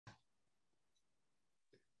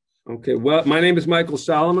Okay, well, my name is Michael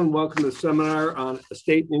Solomon. Welcome to the seminar on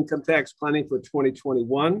estate and income tax planning for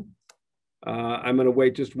 2021. I'm going to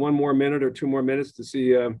wait just one more minute or 2 more minutes to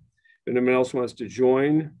see if anyone else wants to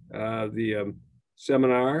join the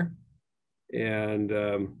seminar. And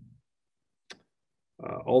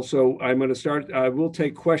also, I'm going to start. I will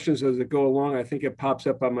take questions as it go along. I think it pops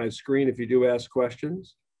up on my screen if you do ask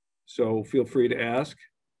questions. So feel free to ask.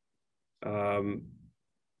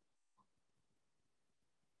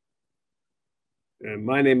 And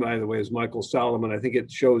my name, by the way, is Michael Solomon. I think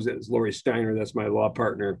it shows it as Lori Steiner. That's my law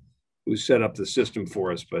partner who set up the system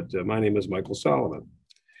for us. But my name is Michael Solomon.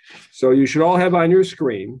 So you should all have on your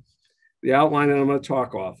screen the outline that I'm going to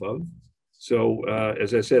talk off of. So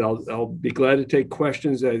as I said, I'll be glad to take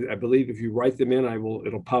questions. I believe if you write them in,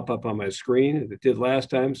 it'll pop up on my screen. It did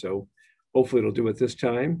last time, so hopefully it'll do it this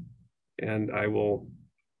time. And I will.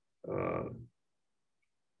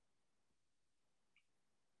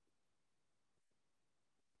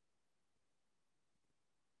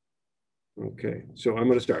 Okay, so I'm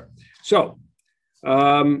going to start. So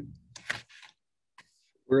we're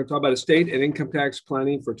going to talk about estate and income tax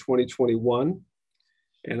planning for 2021.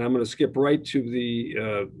 And I'm going to skip right to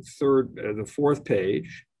the fourth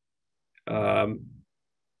page. Well,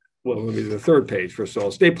 let me do the third page first of all.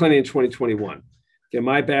 Estate planning in 2021. Okay,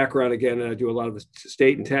 my background, again, I do a lot of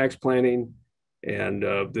estate and tax planning. And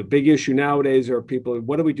the big issue nowadays are people,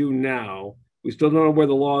 what do we do now? We still don't know where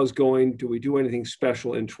the law is going. Do we do anything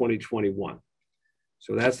special in 2021?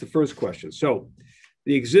 So that's the first question. So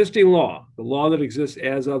the existing law, the law that exists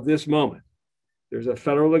as of this moment, there's a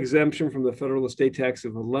federal exemption from the federal estate tax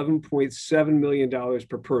of $11.7 million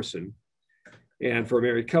per person. And for a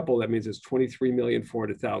married couple, that means it's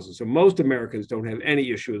 $23,400,000. So most Americans don't have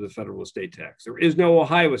any issue with the federal estate tax. There is no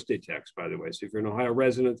Ohio estate tax, by the way. So if you're an Ohio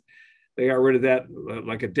resident, they got rid of that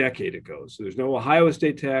like a decade ago. So there's no Ohio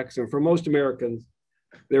estate tax. And for most Americans,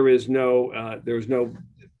 there's no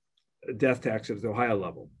death tax at the Ohio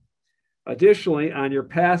level. Additionally, on your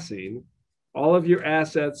passing, all of your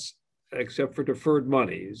assets, except for deferred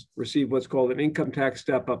monies, receive what's called an income tax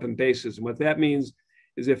step up in basis. And what that means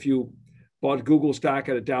is if you bought Google stock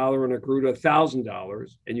at $1 and it grew to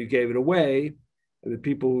 $1,000 and you gave it away, and the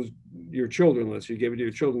people your children, unless you gave it to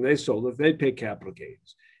your children, they sold it, they'd pay capital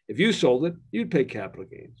gains. If you sold it, you'd pay capital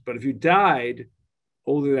gains. But if you died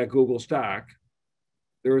holding that Google stock,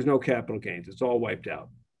 there is no capital gains. It's all wiped out.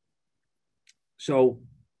 So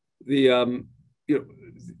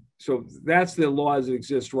so that's the laws that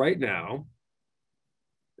exist right now.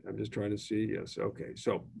 I'm just trying to see. Yes. Okay.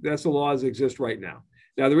 So that's the laws that exist right now.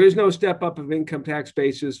 Now, there is no step up of income tax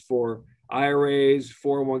basis for IRAs,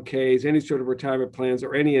 401ks, any sort of retirement plans,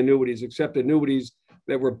 or any annuities, except annuities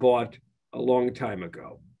that were bought a long time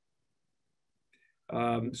ago.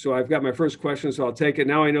 So I've got my first question, so I'll take it.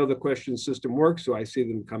 Now I know the question system works, so I see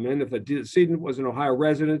them come in. If a decedent was an Ohio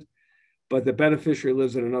resident, but the beneficiary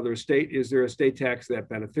lives in another state, is there a state tax to that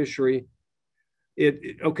beneficiary?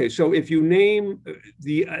 Okay, so if you name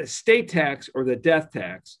the estate tax or the death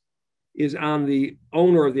tax is on the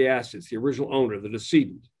owner of the assets, the original owner, the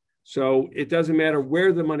decedent. So it doesn't matter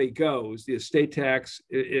where the money goes, the estate tax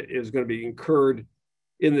is going to be incurred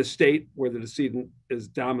in the state where the decedent is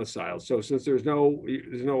domiciled. So since there's no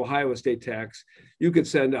Ohio estate tax, you could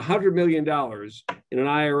send $100 million in an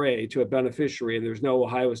IRA to a beneficiary and there's no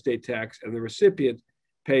Ohio estate tax and the recipient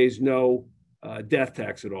pays no death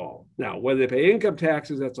tax at all. Now, whether they pay income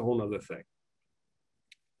taxes, that's a whole other thing.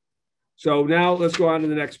 So now let's go on to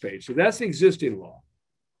the next page. So that's the existing law.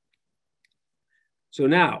 So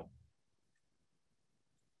now,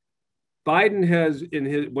 Biden has,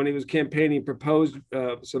 when he was campaigning, proposed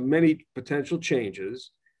many potential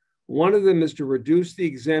changes. One of them is to reduce the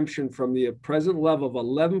exemption from the present level of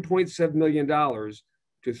 $11.7 million to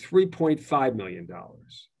 $3.5 million,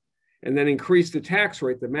 and then increase the tax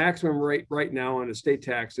rate. The maximum rate right now on estate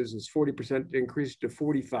taxes is 40%, increased to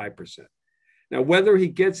 45%. Now, whether he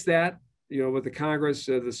gets that, with the Congress,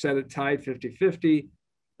 the Senate tied 50-50,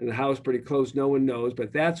 and the House pretty close, no one knows,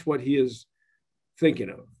 but that's what he is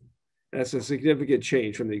thinking of. That's a significant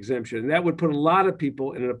change from the exemption. And that would put a lot of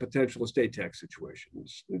people in a potential estate tax situation.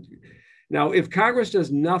 Now, if Congress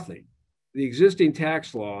does nothing, the existing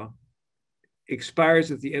tax law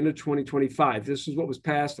expires at the end of 2025. This is what was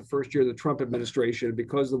passed the first year of the Trump administration.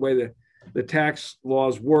 Because of the way the tax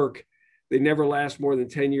laws work, they never last more than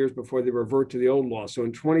 10 years before they revert to the old law. So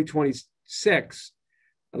in 2026,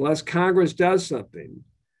 unless Congress does something,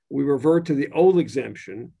 we revert to the old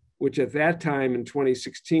exemption, which at that time in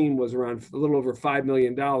 2016 was around a little over $5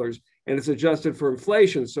 million, and it's adjusted for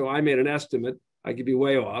inflation. So I made an estimate, I could be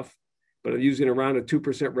way off, but I'm using around a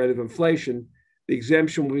 2% rate of inflation. the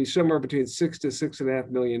exemption will be somewhere between $6 to $6.5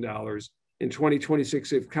 million in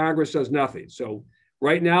 2026 if Congress does nothing. So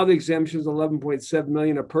right now, the exemption is 11.7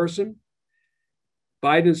 million a person.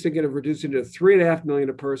 Biden's thinking of reducing it to 3.5 million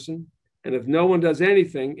a person. And if no one does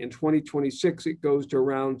anything in 2026, it goes to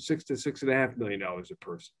around $6 to $6.5 million a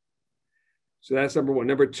person. So that's number one.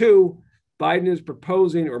 Number two, Biden is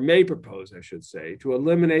proposing, or may propose, I should say, to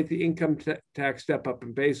eliminate the income tax step-up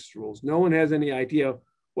and basis rules. No one has any idea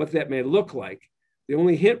what that may look like. The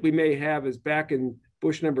only hint we may have is back in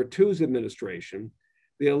Bush number two's administration,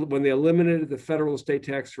 when they eliminated the federal estate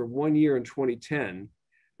tax for 1 year in 2010,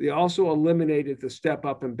 they also eliminated the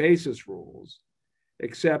step-up and basis rules,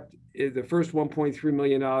 except the first $1.3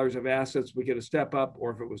 million of assets would get a step up,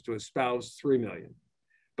 or if it was to a spouse, $3 million.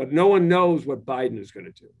 But no one knows what Biden is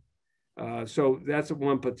going to do. So that's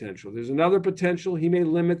one potential. There's another potential. He may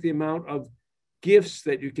limit the amount of gifts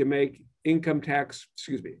that you can make the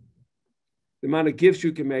amount of gifts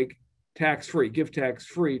you can make tax-free, gift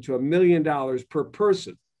tax-free to $1 million per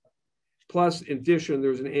person. Plus, in addition,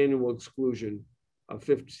 there's an annual exclusion of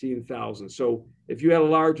 $15,000. So if you had a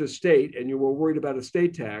large estate and you were worried about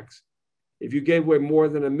estate tax, if you gave away more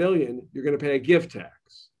than $1 million, you're going to pay a gift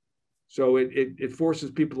tax. So it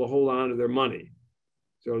forces people to hold on to their money.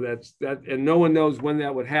 So that's that, and no one knows when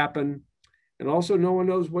that would happen. And also no one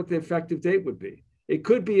knows what the effective date would be. It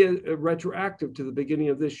could be a retroactive to the beginning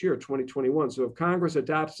of this year, 2021. So if Congress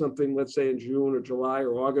adopts something, let's say in June or July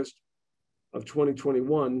or August of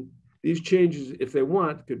 2021, these changes, if they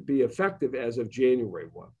want, could be effective as of January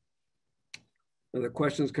 1. Now the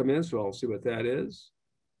questions come in, so I'll see what that is.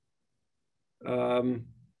 I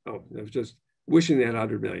was just wishing they had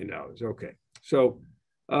 $100 million. Okay, so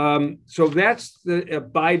that's the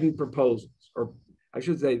Biden proposals, or I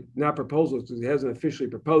should say not proposals because he hasn't officially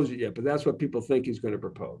proposed it yet, but that's what people think he's going to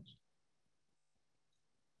propose.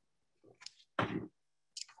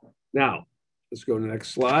 Now, let's go to the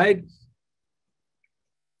next slide.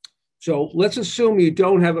 So let's assume you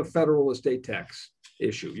don't have a federal estate tax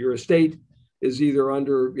issue. Your estate is either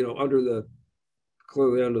under,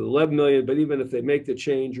 clearly under the 11 million, but even if they make the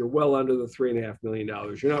change, you're well under the $3.5 million.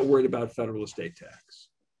 You're not worried about federal estate tax.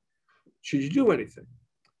 Should you do anything?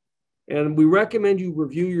 And we recommend you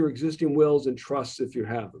review your existing wills and trusts if you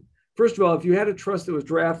have them. First of all, if you had a trust that was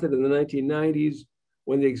drafted in the 1990s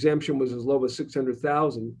when the exemption was as low as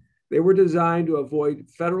 $600,000, they were designed to avoid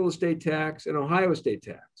federal estate tax and Ohio estate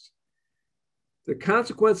tax. The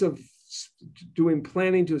consequence of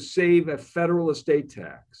planning to save a federal estate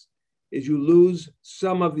tax is you lose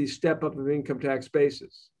some of the step up of income tax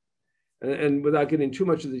basis. And without getting too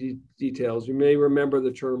much of the details, you may remember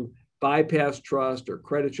the term bypass trust or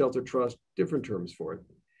credit shelter trust, different terms for it.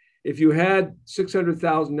 If you had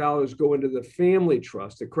 $600,000 go into the family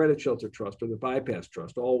trust, the credit shelter trust, or the bypass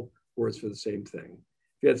trust, all words for the same thing.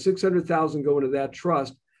 If you had $600,000 go into that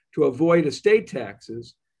trust to avoid estate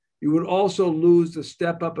taxes, you would also lose the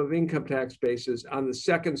step up of income tax basis on the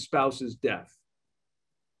second spouse's death.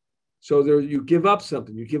 So there, you give up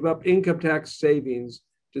something. You give up income tax savings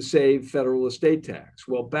to save federal estate tax.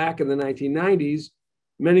 Well, back in the 1990s,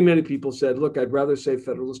 many people said, look, I'd rather save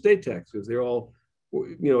federal estate tax because they all,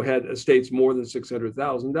 had estates more than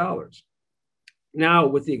 $600,000. Now,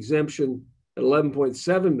 with the exemption at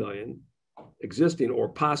 11.7 million existing, or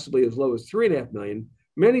possibly as low as 3.5 million,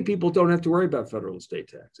 many people don't have to worry about federal estate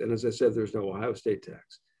tax. And as I said, there's no Ohio estate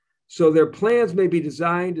tax. So their plans may be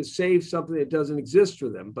designed to save something that doesn't exist for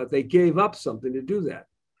them, but they gave up something to do that.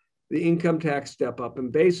 The income tax step up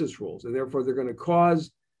and basis rules, and therefore they're going to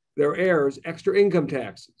cause their heirs extra income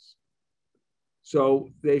taxes. So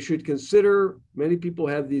they should consider, many people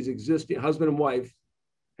have these existing, husband and wife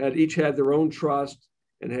each had their own trust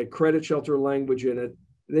and had credit shelter language in it.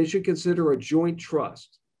 They should consider a joint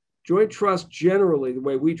trust. Joint trusts generally, the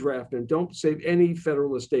way we draft them, don't save any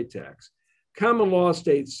federal estate tax. Common law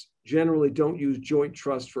states generally don't use joint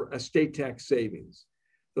trust for estate tax savings.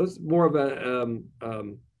 Those more of a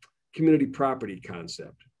community property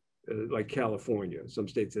concept, like California. Some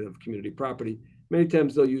states that have community property, many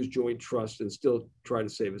times they'll use joint trust and still try to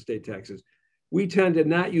save estate taxes. We tend to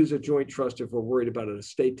not use a joint trust if we're worried about an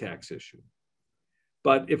estate tax issue.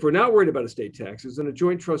 But if we're not worried about estate taxes, then a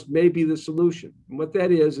joint trust may be the solution. And what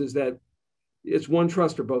that is that it's one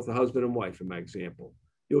trust for both the husband and wife, in my example.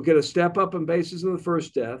 You'll get a step up in basis in the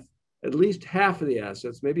first death, at least half of the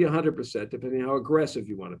assets, maybe 100%, depending on how aggressive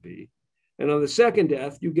you want to be. And on the second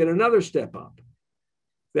death, you get another step up.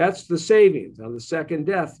 That's the savings. On the second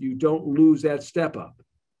death, you don't lose that step up.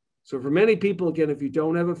 So for many people, again, if you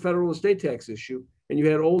don't have a federal estate tax issue and you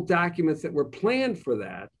had old documents that were planned for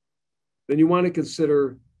that, then you want to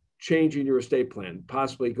consider changing your estate plan,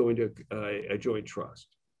 possibly going to a joint trust.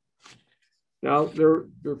 Now, there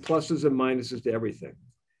are pluses and minuses to everything.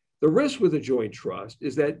 The risk with a joint trust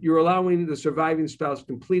is that you're allowing the surviving spouse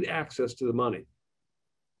complete access to the money.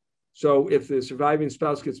 So if the surviving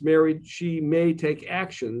spouse gets married, she may take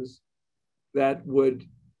actions that would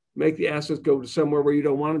make the assets go to somewhere where you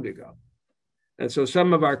don't want them to go. And so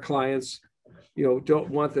some of our clients, don't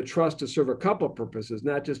want the trust to serve a couple of purposes,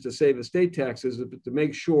 not just to save estate taxes, but to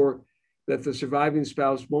make sure that the surviving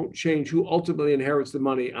spouse won't change who ultimately inherits the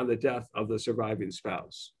money on the death of the surviving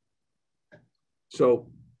spouse. So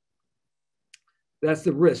that's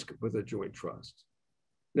the risk with a joint trust.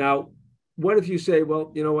 Now, what if you say,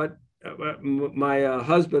 well, you know what, my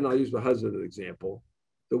husband, I'll use my husband as an example.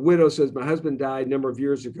 The widow says, my husband died a number of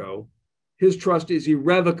years ago. His trust is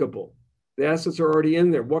irrevocable. The assets are already in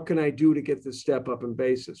there. What can I do to get this step up in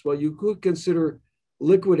basis? Well, you could consider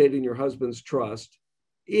liquidating your husband's trust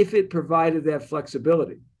if it provided that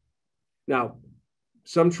flexibility. Now,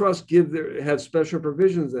 some trusts have special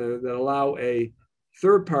provisions that allow a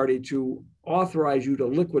third party to authorize you to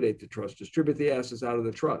liquidate the trust, distribute the assets out of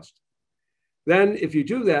the trust. Then if you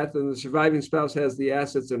do that, then the surviving spouse has the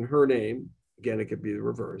assets in her name. Again, it could be the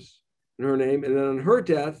reverse, in her name. And then on her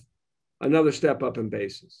death, another step up in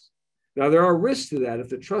basis. Now, there are risks to that. If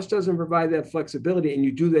the trust doesn't provide that flexibility and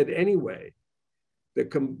you do that anyway,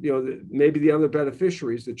 maybe the other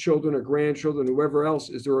beneficiaries, the children or grandchildren, whoever else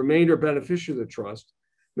is the remainder beneficiary of the trust,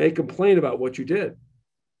 may complain about what you did,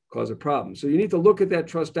 cause a problem. So you need to look at that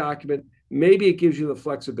trust document. Maybe it gives you the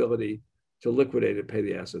flexibility to liquidate it, pay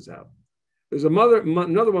the assets out. There's another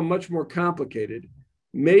one much more complicated.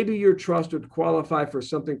 Maybe your trust would qualify for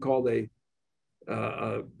something called a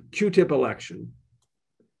Q-tip election.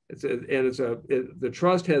 The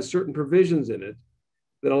trust has certain provisions in it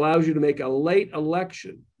that allows you to make a late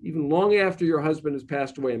election, even long after your husband has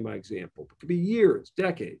passed away, in my example. It could be years,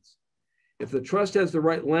 decades. If the trust has the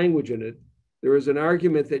right language in it, there is an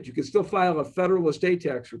argument that you can still file a federal estate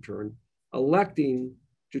tax return, electing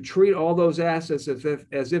to treat all those assets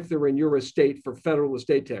as if they're in your estate for federal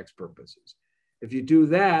estate tax purposes. If you do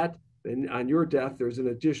that, then on your death, there's an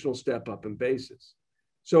additional step up in basis.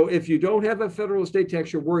 So if you don't have a federal estate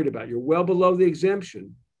tax you're worried about, you're well below the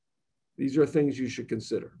exemption, these are things you should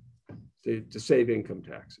consider to save income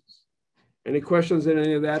taxes. Any questions on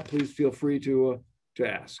any of that, please feel free to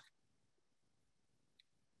ask.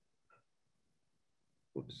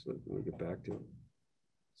 Oops, let me get back to it.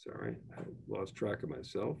 Sorry, I lost track of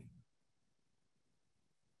myself.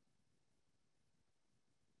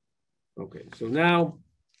 Okay, so now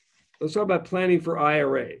let's talk about planning for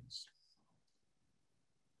IRAs.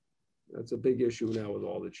 That's a big issue now with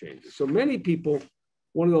all the changes. So many people,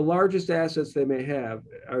 one of the largest assets they may have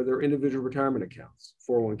are their individual retirement accounts,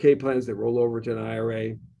 401k plans that roll over to an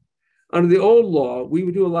IRA. Under the old law, we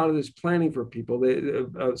would do a lot of this planning for people.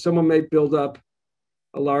 Someone may build up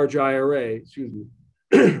a large IRA,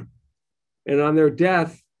 and on their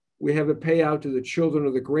death, we have it pay out to the children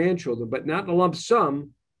or the grandchildren, but not in a lump sum,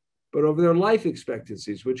 but over their life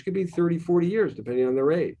expectancies, which could be 30, 40 years, depending on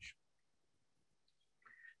their age.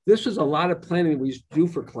 This is a lot of planning we do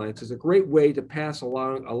for clients. It's a great way to pass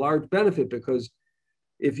along a large benefit, because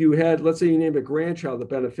if you had, let's say you named a grandchild the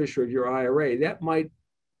beneficiary of your IRA, that might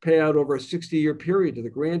pay out over a 60-year period to the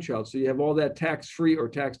grandchild. So you have all that tax-free or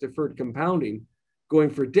tax-deferred compounding going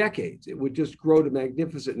for decades. It would just grow to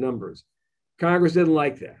magnificent numbers. Congress didn't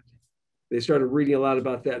like that. They started reading a lot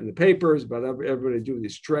about that in the papers, about everybody doing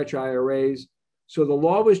these stretch IRAs. So the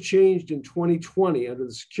law was changed in 2020 under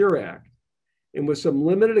the Secure Act. And with some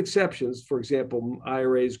limited exceptions, for example,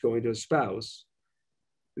 IRAs going to a spouse,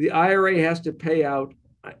 the IRA has to pay out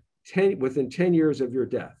within 10 years of your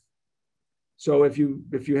death. So if you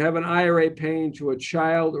have an IRA paying to a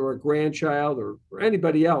child or a grandchild or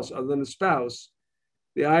anybody else other than a spouse,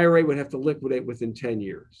 the IRA would have to liquidate within 10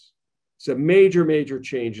 years. It's a major, major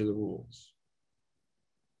change in the rules.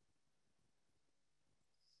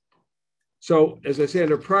 So as I say,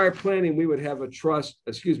 under prior planning, we would have a trust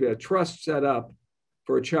set up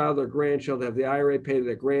for a child or grandchild to have the IRA pay to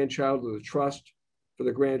the grandchild, or the trust for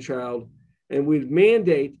the grandchild. And we'd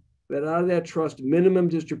mandate that out of that trust, minimum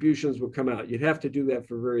distributions would come out. You'd have to do that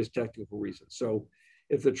for various technical reasons. So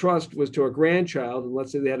if the trust was to a grandchild, and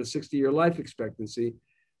let's say they had a 60-year life expectancy,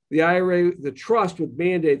 the trust would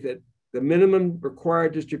mandate that the minimum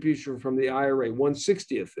required distribution from the IRA,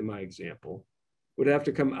 1/60th in my example, would have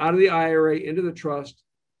to come out of the IRA into the trust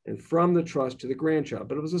and from the trust to the grandchild.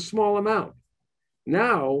 But it was a small amount.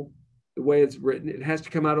 Now, the way it's written, it has to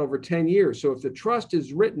come out over 10 years. So if the trust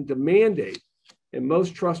is written to mandate, and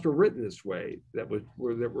most trusts are written this way that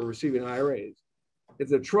were receiving IRAs, if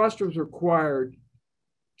the trust was required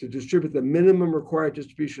to distribute the minimum required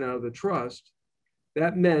distribution out of the trust,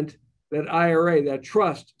 that meant that IRA, that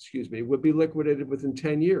trust, would be liquidated within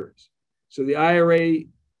 10 years. So the IRA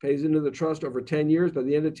pays into the trust over 10 years. By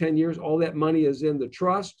the end of 10 years, all that money is in the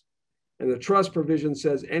trust. And the trust provision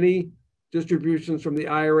says any distributions from the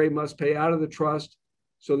IRA must pay out of the trust.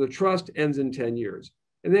 So the trust ends in 10 years.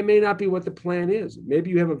 And that may not be what the plan is. Maybe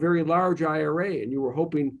you have a very large IRA and you were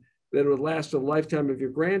hoping that it would last a lifetime of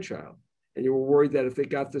your grandchild. And you were worried that if they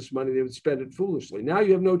got this money, they would spend it foolishly. Now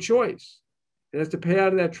you have no choice. It has to pay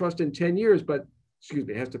out of that trust in 10 years, but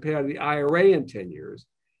it has to pay out of the IRA in 10 years.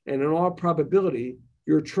 And in all probability,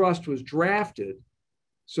 your trust was drafted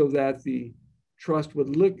so that the trust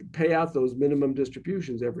would pay out those minimum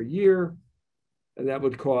distributions every year, and that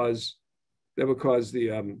would cause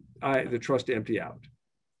the trust to empty out.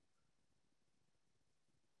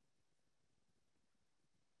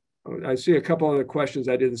 I see a couple other questions.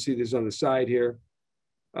 I didn't see these on the side here.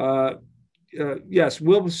 Yes,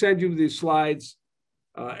 we'll send you these slides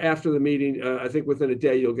after the meeting. I think within a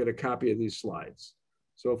day, you'll get a copy of these slides.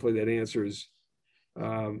 So hopefully that answers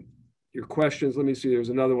your questions. Let me see, there's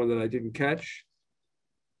another one that I didn't catch.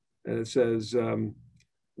 And it says,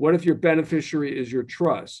 what if your beneficiary is your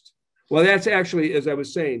trust? Well, that's actually, as I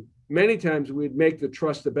was saying, many times we'd make the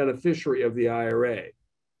trust the beneficiary of the IRA.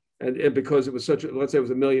 And because it was let's say it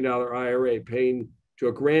was $1 million IRA paying to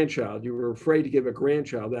a grandchild, you were afraid to give a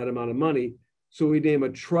grandchild that amount of money. So we name a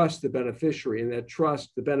trust the beneficiary, and that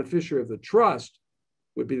trust, the beneficiary of the trust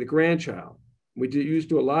would be the grandchild. We used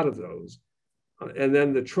to do a lot of those. And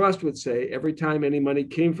then the trust would say every time any money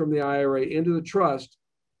came from the IRA into the trust,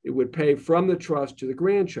 it would pay from the trust to the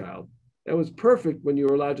grandchild. That was perfect when you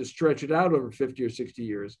were allowed to stretch it out over 50 or 60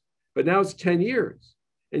 years. But now it's 10 years.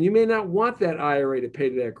 And you may not want that IRA to pay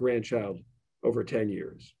to that grandchild over 10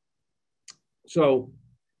 years. So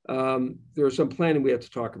there's some planning we have to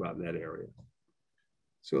talk about in that area.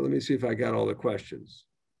 So let me see if I got all the questions.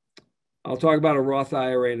 I'll talk about a Roth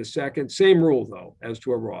IRA in a second. Same rule, though, as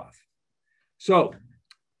to a Roth. So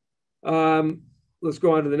let's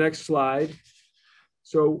go on to the next slide.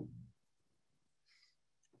 So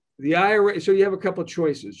the IRA, so you have a couple of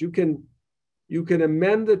choices. You can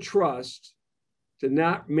amend the trust to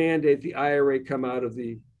not mandate the IRA come out of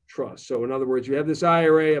the trust. So in other words, you have this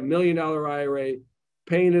IRA, $1 million IRA,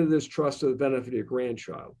 paying into this trust to the benefit of your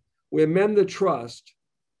grandchild. We amend the trust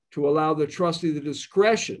to allow the trustee the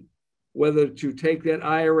discretion whether to take that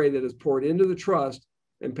IRA that is poured into the trust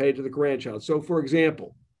and pay to the grandchild. So for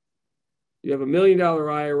example, you have $1 million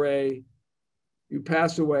IRA, you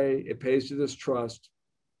pass away, it pays to this trust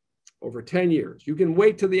over 10 years. You can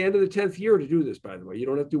wait till the end of the 10th year to do this, by the way. You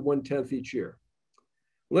don't have to do 1/10 each year.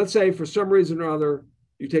 Let's say for some reason or other,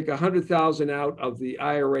 you take $100,000 out of the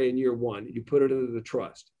IRA in year one, you put it into the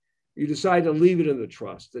trust. You decide to leave it in the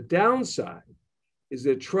trust. The downside is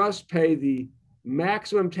that trusts pay the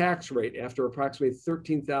maximum tax rate after approximately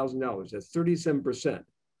 $13,000. That's 37%.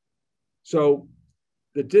 So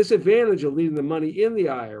the disadvantage of leaving the money in the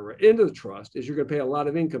IRA, into the trust, is you're going to pay a lot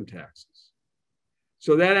of income taxes.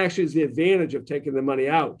 So that actually is the advantage of taking the money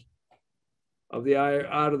out of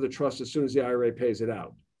the trust as soon as the IRA pays it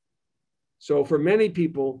out. So for many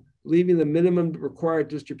people, leaving the minimum required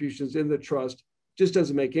distributions in the trust just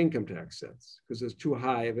doesn't make income tax sense because it's too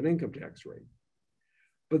high of an income tax rate.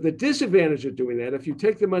 But the disadvantage of doing that, if you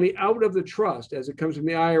take the money out of the trust as it comes from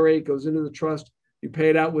the IRA, it goes into the trust, you pay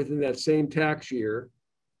it out within that same tax year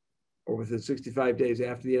or within 65 days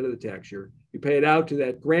after the end of the tax year, you pay it out to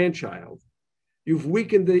that grandchild. You've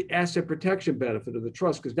weakened the asset protection benefit of the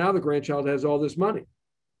trust because now the grandchild has all this money.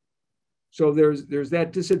 So there's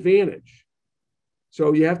that disadvantage.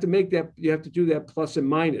 So you have to make that, you have to do that plus and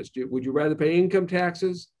minus. Would you rather pay income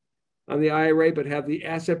taxes on the IRA but have the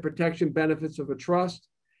asset protection benefits of a trust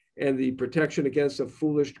and the protection against a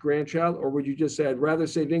foolish grandchild? Or would you just say, I'd rather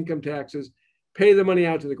save income taxes, pay the money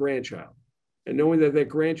out to the grandchild, and knowing that that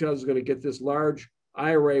grandchild is going to get this large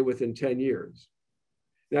IRA within 10 years?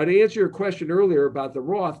 Now, to answer your question earlier about the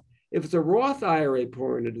Roth, if it's a Roth IRA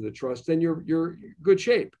pouring into the trust, then you're in good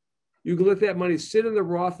shape. You can let that money sit in the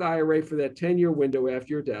Roth IRA for that 10-year window after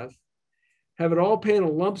your death, have it all paying a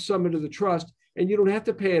lump sum into the trust, and you don't have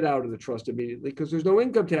to pay it out of the trust immediately because there's no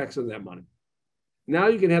income tax on that money. Now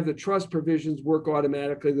you can have the trust provisions work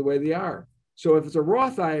automatically the way they are. So if it's a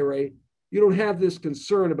Roth IRA, you don't have this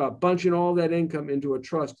concern about bunching all that income into a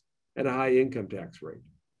trust at a high income tax rate.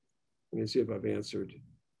 Let me see if I've answered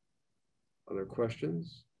other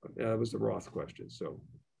questions. Yeah, that was the Roth question.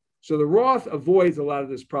 So the Roth avoids a lot of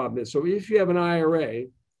this problem. So if you have an IRA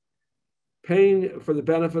paying for the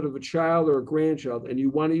benefit of a child or a grandchild and you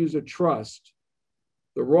want to use a trust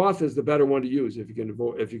The Roth is the better one to use if you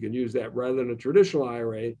can use that rather than a traditional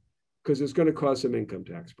IRA, because it's going to cause some income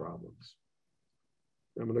tax problems.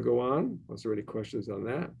 I'm going to go on. Unless there are any questions on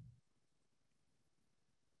that.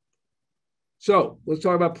 So let's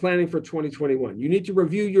talk about planning for 2021. You need to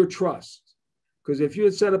review your trust, because if you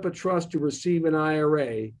had set up a trust to receive an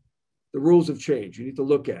IRA, the rules have changed. You need to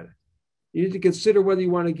look at it. You need to consider whether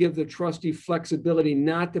you want to give the trustee flexibility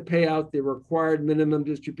not to pay out the required minimum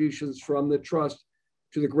distributions from the trust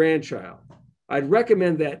to the grandchild. I'd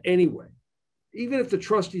recommend that anyway. Even if the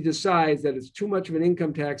trustee decides that it's too much of an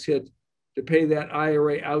income tax hit to pay that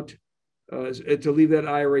IRA out, to leave that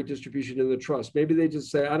IRA distribution in the trust. Maybe they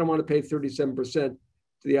just say, I don't want to pay 37% to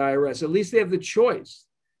the IRS. At least they have the choice.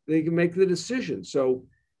 They can make the decision. So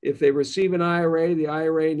if they receive an IRA, the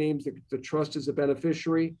IRA names the trust as a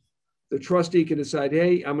beneficiary. The trustee can decide,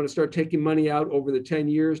 hey, I'm going to start taking money out over the 10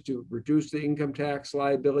 years to reduce the income tax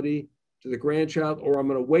liability to the grandchild, or I'm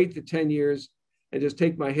going to wait the 10 years and just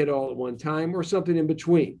take my hit all at one time, or something in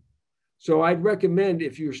between. So I'd recommend,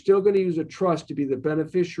 if you're still going to use a trust to be the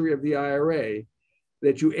beneficiary of the IRA,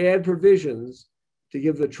 that you add provisions to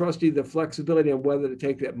give the trustee the flexibility on whether to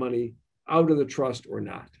take that money out of the trust or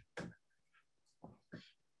not.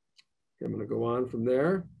 I'm going to go on from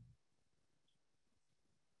there.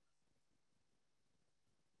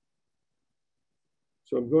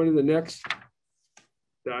 So I'm going to the next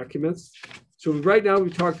documents. So right now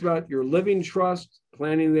we've talked about your living trust,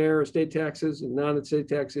 planning there, estate taxes and non-estate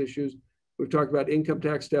tax issues. We've talked about income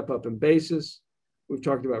tax step up and basis. We've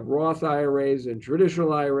talked about Roth IRAs and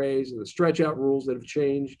traditional IRAs and the stretch out rules that have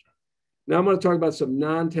changed. Now I'm going to talk about some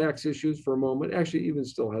non-tax issues for a moment. Actually, even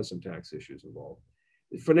still has some tax issues involved.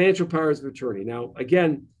 Financial powers of attorney. Now,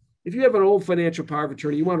 again, if you have an old financial power of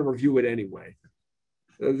attorney, you want to review it anyway.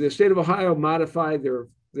 The state of Ohio modified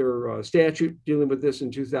their statute dealing with this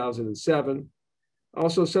in 2007.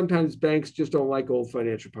 Also, sometimes banks just don't like old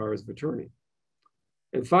financial powers of attorney.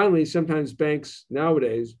 And finally, sometimes banks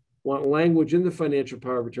nowadays want language in the financial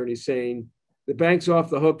power of attorney saying the bank's off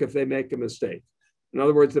the hook if they make a mistake. In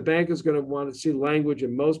other words, the bank is going to want to see language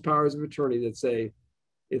in most powers of attorney that say,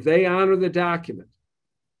 if they honor the document,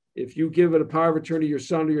 if you give it a power of attorney to your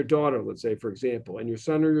son or your daughter, let's say, for example, and your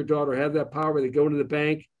son or your daughter have that power, they go to the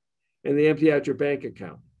bank and they empty out your bank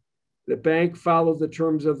account. The bank follows the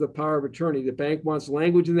terms of the power of attorney. The bank wants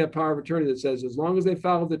language in that power of attorney that says, as long as they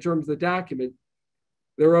follow the terms of the document,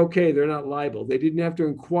 they're okay, they're not liable. They didn't have to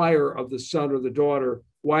inquire of the son or the daughter,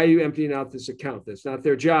 why are you emptying out this account? That's not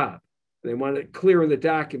their job. They want it clear in the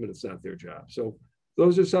document it's not their job. So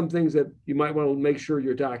those are some things that you might want to make sure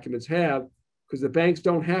your documents have, because the banks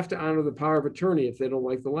don't have to honor the power of attorney if they don't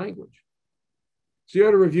like the language. So you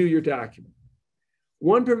ought to review your document.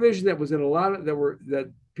 One provision that was in a lot of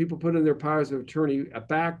that people put in their powers of attorney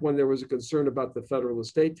back when there was a concern about the federal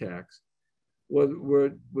estate tax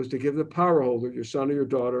was to give the power holder, your son or your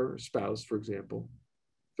daughter or spouse, for example,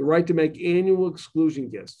 the right to make annual exclusion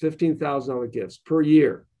gifts, $15,000 gifts per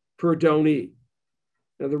year, per donee.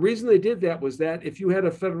 Now, the reason they did that was that if you had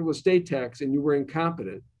a federal estate tax and you were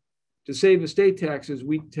incompetent, to save estate taxes,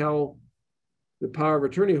 we tell the power of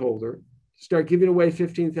attorney holder to start giving away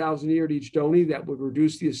 $15,000 a year to each donee. That would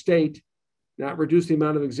reduce the estate, not reduce the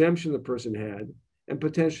amount of exemption the person had, and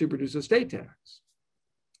potentially reduce estate tax.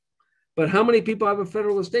 But how many people have a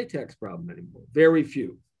federal estate tax problem anymore? Very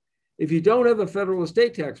few. If you don't have a federal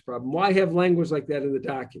estate tax problem, why have language like that in the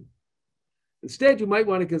document? Instead, you might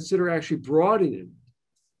want to consider actually broadening it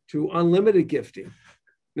to unlimited gifting.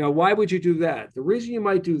 Now, why would you do that? The reason you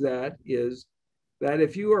might do that is that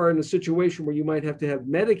if you are in a situation where you might have to have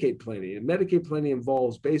Medicaid planning, and Medicaid planning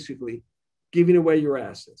involves basically giving away your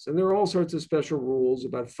assets. And there are all sorts of special rules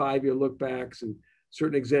about 5-year lookbacks and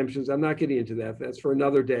certain exemptions. I'm not getting into that. That's for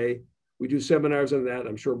another day. We do seminars on that.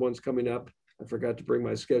 I'm sure one's coming up. I forgot to bring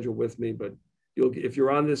my schedule with me, but if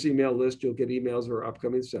you're on this email list, you'll get emails of our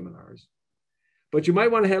upcoming seminars. But you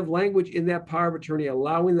might want to have language in that power of attorney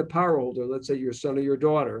allowing the power holder, let's say your son or your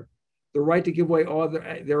daughter, the right to give away all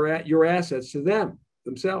your assets to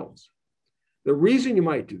themselves. The reason you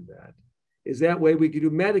might do that is that way we could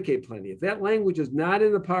do Medicaid planning. If that language is not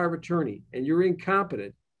in the power of attorney and you're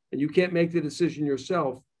incompetent and you can't make the decision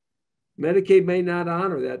yourself, Medicaid may not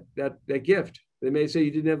honor that gift. They may say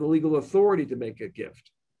you didn't have the legal authority to make a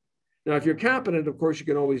gift. Now, if you're competent, of course, you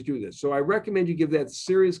can always do this. So I recommend you give that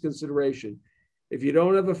serious consideration. If you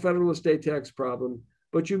don't have a federal estate tax problem,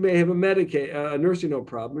 but you may have a nursing home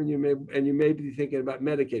problem, and you may be thinking about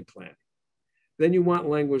Medicaid planning, then you want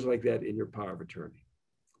language like that in your power of attorney.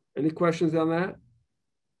 Any questions on that?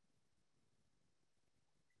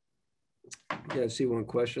 Yeah, I see one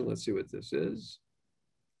question. Let's see what this is.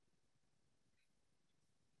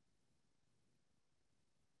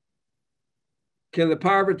 can the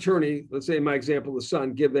power of attorney, let's say in my example, the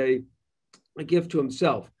son, give a gift to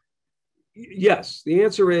himself? Yes. The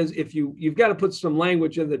answer is if you've got to put some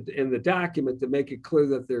language in the document to make it clear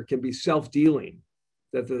that there can be self-dealing,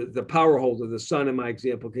 that the power holder, the son in my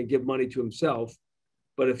example, can give money to himself.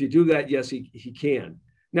 But if you do that, yes, he can.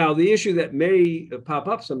 Now, the issue that may pop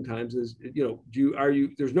up sometimes is,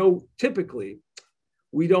 typically,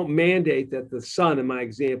 we don't mandate that the son, in my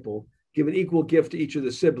example, give an equal gift to each of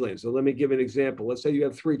the siblings. So let me give an example. Let's say you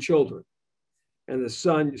have 3 children, and the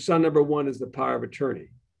son number 1 is the power of attorney.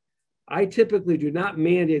 I typically do not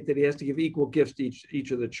mandate that he has to give equal gifts to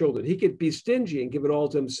each of the children. He could be stingy and give it all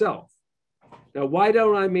to himself. Now, why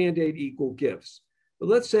don't I mandate equal gifts? But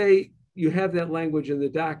let's say you have that language in the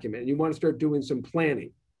document and you want to start doing some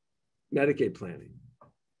planning, Medicaid planning,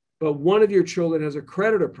 but one of your children has a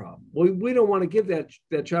creditor problem. Well, we don't want to give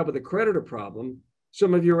that child with a creditor problem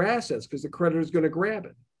some of your assets because the creditor is going to grab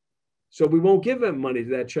it. So we won't give him money to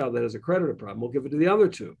that child that has a creditor problem. We'll give it to the other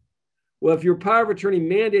 2. Well, if your power of attorney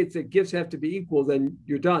mandates that gifts have to be equal, then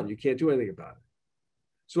you're done. You can't do anything about it.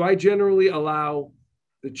 So I generally allow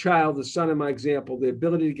the child, the son in my example, the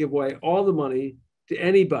ability to give away all the money to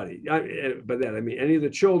anybody. By that, I mean any of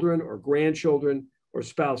the children or grandchildren or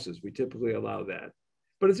spouses. We typically allow that.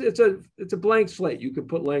 But it's a blank slate. You can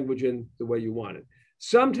put language in the way you want it.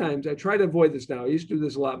 Sometimes I try to avoid this now. I used to do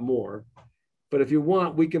this a lot more. But if you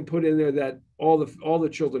want, we can put in there that all the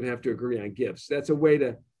children have to agree on gifts. That's a way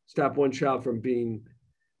to stop one child from being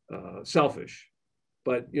selfish.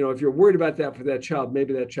 But if you're worried about that for that child,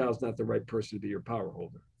 maybe that child's not the right person to be your power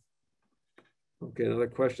holder. Okay, another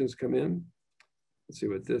questions come in. Let's see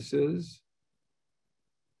what this is.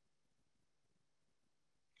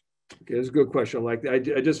 Okay, this is a good question. I like that.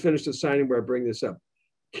 I just finished a signing where I bring this up.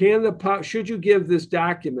 Should you give this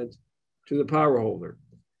document to the power holder?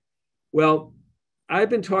 Well, I've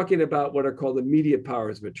been talking about what are called immediate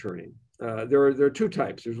powers of attorney. There are 2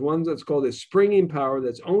 types. There's one that's called a springing power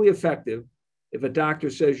that's only effective if a doctor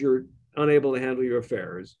says you're unable to handle your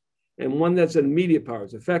affairs, and one that's an immediate power.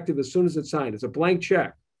 It's effective as soon as it's signed. It's a blank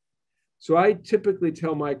check. So I typically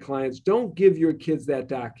tell my clients, don't give your kids that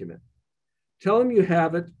document. Tell them you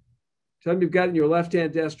have it. Tell them you've got it in your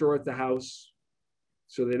left-hand desk drawer at the house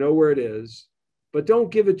so they know where it is, but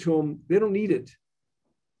don't give it to them. They don't need it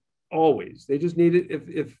always. They just need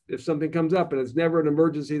it if something comes up, and it's never an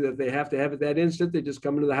emergency that they have to have it that instant. They just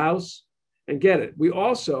come into the house and get it. We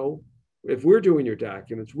also, if we're doing your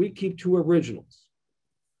documents, we keep 2 originals.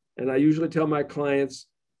 And I usually tell my clients,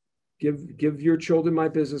 give your children my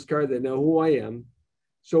business card. They know who I am.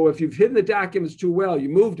 So if you've hidden the documents too well, you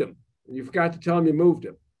moved them, and you forgot to tell them you moved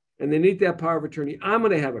them, and they need that power of attorney, I'm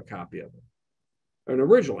going to have a copy of it. An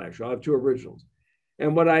original, actually. I'll have 2 originals.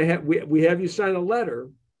 And what I have, we have you sign a letter,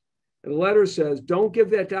 and the letter says, don't give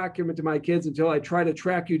that document to my kids until I try to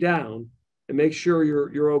track you down and make sure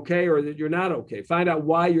you're okay or that you're not okay. Find out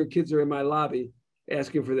why your kids are in my lobby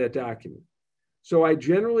asking for that document. So I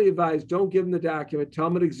generally advise, don't give them the document. Tell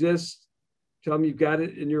them it exists. Tell them you've got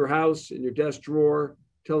it in your house, in your desk drawer.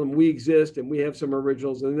 Tell them we exist and we have some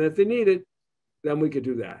originals. And if they need it, then we could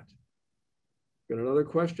do that. Got another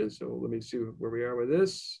question? So let me see where we are with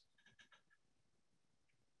this.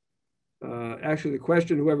 Actually, the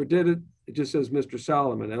question, whoever did it, it just says Mr.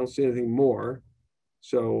 Solomon. I don't see anything more.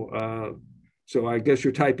 So I guess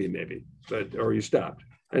you're typing maybe, or you stopped.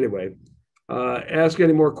 Anyway, ask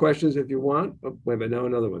any more questions if you want. Oh, wait a minute, now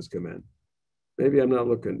another one's come in. Maybe I'm not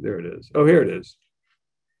looking. There it is. Oh, here it is.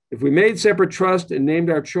 If we made separate trust and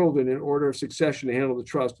named our children in order of succession to handle the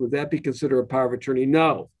trust, would that be considered a power of attorney?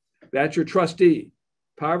 No, that's your trustee.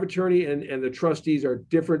 Power of attorney and the trustees are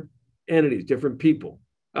different entities, different people.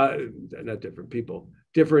 Not different people,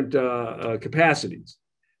 different capacities.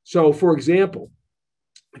 So, for example,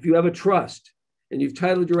 if you have a trust and you've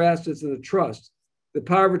titled your assets in the trust, the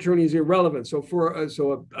power of attorney is irrelevant.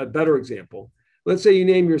 So, a better example, let's say you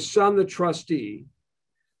name your son the trustee,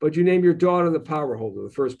 but you name your daughter the power holder, the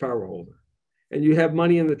first power holder, and you have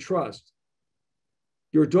money in the trust.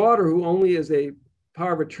 Your daughter, who only is a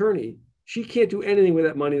power of attorney, she can't do anything with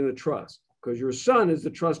that money in the trust because your son is the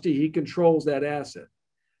trustee. He controls that asset.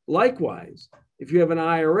 Likewise, if you have an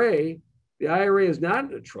IRA, the IRA is not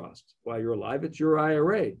in a trust while you're alive. It's your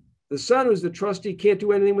IRA. The son, who's the trustee, can't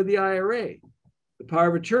do anything with the IRA. The power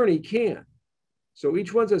of attorney can. So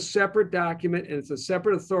each one's a separate document and it's a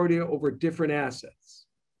separate authority over different assets.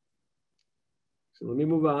 So let me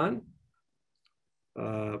move on.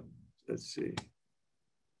 Let's see.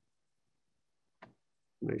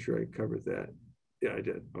 Make sure I covered that. Yeah, I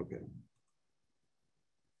did. Okay.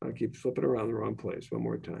 I'll keep flipping around the wrong place one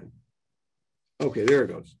more time. Okay, there it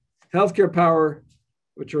goes. Healthcare power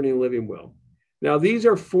of attorney and living will. Now, these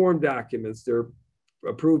are form documents. They're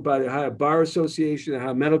approved by the Ohio Bar Association, the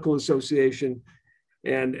Ohio Medical Association,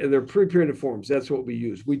 and they're pre-printed forms. That's what we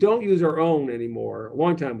use. We don't use our own anymore. A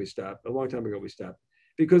long time ago we stopped.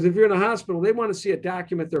 Because if you're in a hospital, they want to see a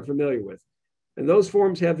document they're familiar with. And those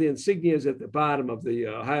forms have the insignias at the bottom of the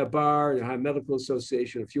Ohio Bar, the Ohio Medical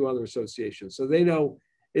Association, a few other associations. So they know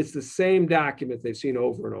it's the same document they've seen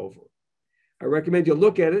over and over. I recommend you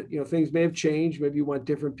look at it. You know, things may have changed. Maybe you want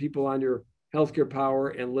different people on your healthcare power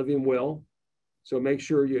and living will. So make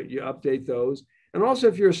sure you update those. And also,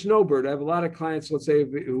 if you're a snowbird, I have a lot of clients, let's say,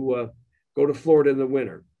 who go to Florida in the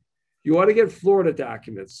winter. You ought to get Florida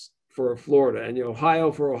documents for Florida and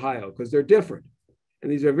Ohio for Ohio, because they're different.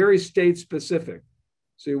 And these are very state specific.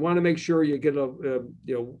 So you want to make sure you get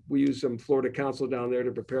we use some Florida counsel down there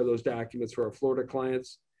to prepare those documents for our Florida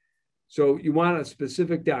clients. So you want a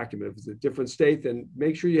specific document. If it's a different state, then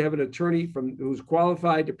make sure you have an attorney who's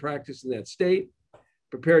qualified to practice in that state.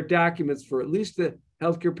 Prepare documents for at least the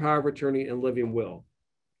healthcare power of attorney and living will.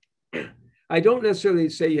 I don't necessarily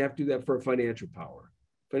say you have to do that for a financial power.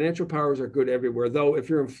 Financial powers are good everywhere, though if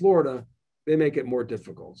you're in Florida, they make it more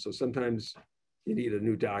difficult. So sometimes you need a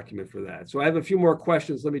new document for that. So I have a few more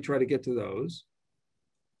questions. Let me try to get to those.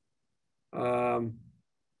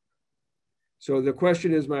 So the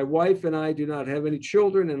question is, my wife and I do not have any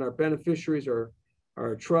children and our beneficiaries are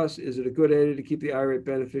our trust. Is it a good idea to keep the IRA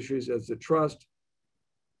beneficiaries as the trust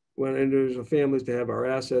when individual families to have our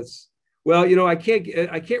assets? Well, I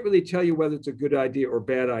can't really tell you whether it's a good idea or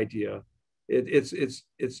bad idea. It's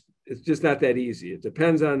just not that easy. It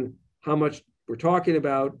depends on how much we're talking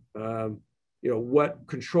about, what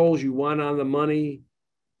controls you want on the money,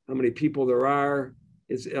 how many people there are.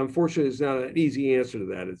 Unfortunately, it's not an easy answer to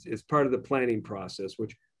that. It's part of the planning process,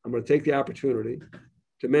 which I'm going to take the opportunity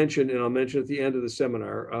to mention, and I'll mention at the end of the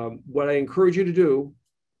seminar. What I encourage you to do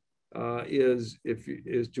is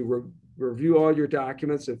to review all your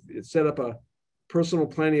documents. If set up a personal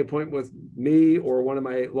planning appointment with me or one of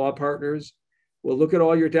my law partners, we'll look at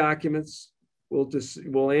all your documents.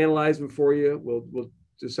 We'll analyze them for you. We'll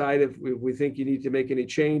decide if we think you need to make any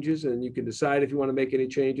changes, and you can decide if you want to make any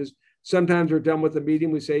changes. Sometimes we're done with the meeting.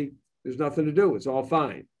 We say there's nothing to do. It's all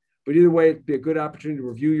fine. But either way, it'd be a good opportunity to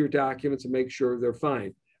review your documents and make sure they're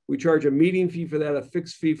fine. We charge a meeting fee for that, a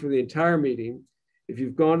fixed fee for the entire meeting. If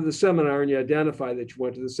you've gone to the seminar and you identify that you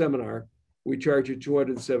went to the seminar, we charge you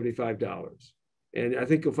 $275. And I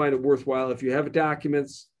think you'll find it worthwhile. If you have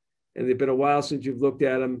documents and they've been a while since you've looked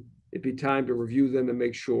at them, it'd be time to review them and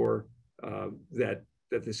make sure that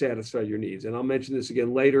they satisfy your needs. And I'll mention this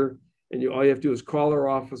again later. And all you have to do is call our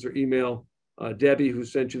office or email Debbie, who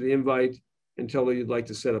sent you the invite, and tell her you'd like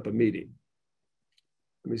to set up a meeting.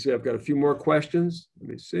 Let me see. I've got a few more questions. Let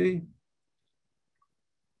me see.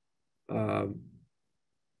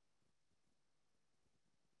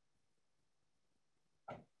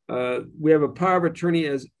 We have a power of attorney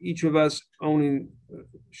as each of us owning.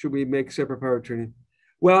 Should we make separate power of attorney?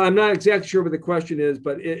 Well, I'm not exactly sure what the question is,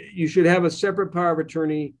 but you should have a separate power of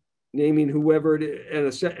attorney naming whoever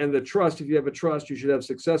and the trust. If you have a trust, you should have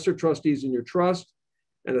successor trustees in your trust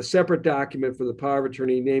and a separate document for the power of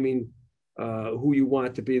attorney naming who you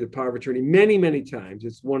want to be the power of attorney. Many, many times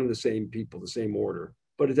it's one of the same people, the same order,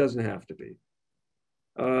 but it doesn't have to be.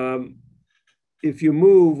 If you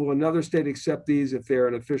move, will another state accept these if they're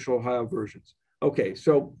an official Ohio versions? Okay,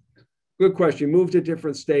 so good question. Move to a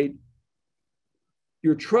different state.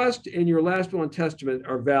 Your trust and your last will and testament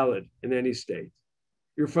are valid in any state.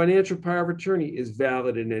 Your financial power of attorney is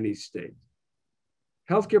valid in any state.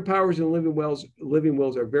 Healthcare powers and living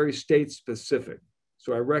wills are very state specific.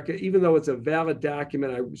 So I reckon, even though it's a valid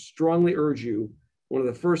document, I strongly urge you, one of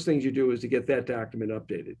the first things you do is to get that document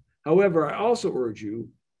updated. However, I also urge you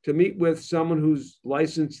to meet with someone who's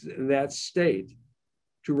licensed in that state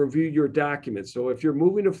to review your documents. So if you're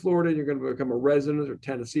moving to Florida, you're going to become a resident, or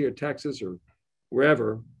Tennessee or Texas or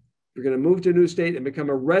wherever, you're going to move to a new state and become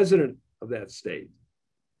a resident of that state,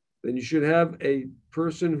 then you should have a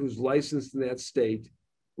person who's licensed in that state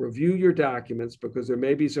review your documents, because there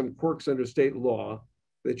may be some quirks under state law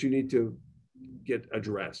that you need to get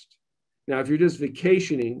addressed. Now, if you're just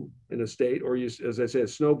vacationing in a state, or you, as I said, a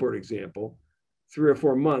snowbird example, 3 or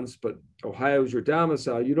 4 months, but Ohio is your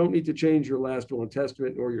domicile, you don't need to change your last will and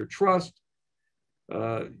testament or your trust.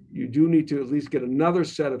 You do need to at least get another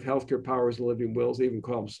set of healthcare powers and living wills. They even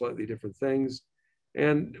call them slightly different things.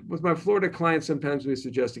 And with my Florida clients, sometimes we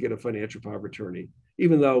suggest to get a financial power of attorney,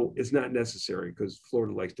 even though it's not necessary, because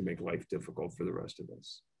Florida likes to make life difficult for the rest of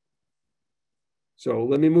us. So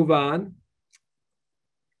let me move on.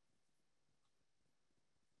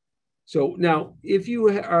 So now, if you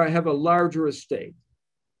have a larger estate,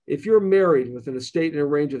 if you're married with an estate in a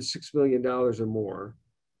range of $6 million or more,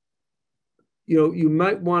 you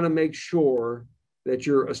might want to make sure that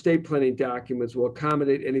your estate planning documents will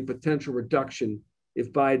accommodate any potential reduction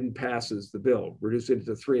if Biden passes the bill, reducing it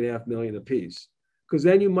to $3.5 million apiece, because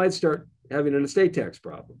then you might start having an estate tax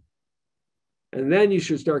problem. And then you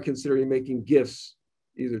should start considering making gifts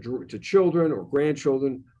either to children or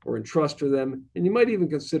grandchildren or in trust for them. And you might even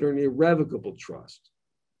consider an irrevocable trust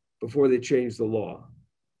before they change the law.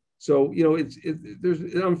 So,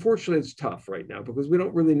 unfortunately, it's tough right now because we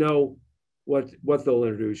don't really know what they'll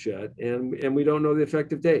introduce yet, and we don't know the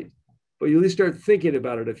effective date. But you at least start thinking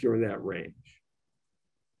about it if you're in that range.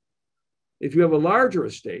 If you have a larger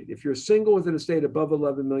estate, if you're single with an estate above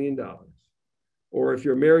 $11 million, or if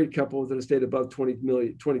you're a married couple with an estate above $22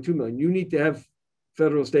 million, you need to have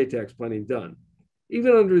federal estate tax planning done.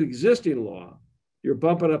 Even under the existing law, you're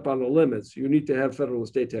bumping up on the limits. You need to have federal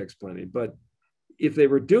estate tax planning. But if they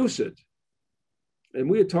reduce it, and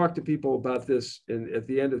we had talked to people about this at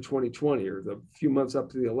the end of 2020 or the few months up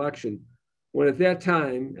to the election, when at that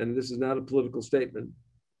time, and this is not a political statement,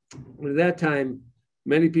 when at that time,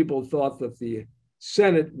 many people thought that the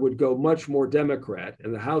Senate would go much more Democrat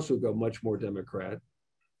and the House would go much more Democrat.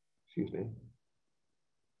 Excuse me.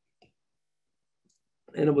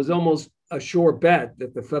 And it was almost a sure bet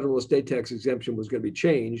that the federal estate tax exemption was going to be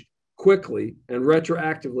changed quickly and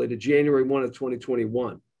retroactively to January 1 of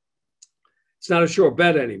 2021. It's not a sure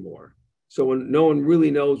bet anymore. So when no one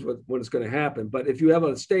really knows when it's going to happen. But if you have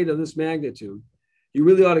a state of this magnitude, you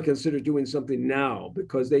really ought to consider doing something now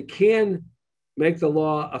because they can make the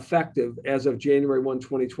law effective as of January 1,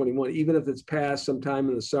 2021, even if it's passed sometime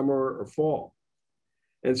in the summer or fall.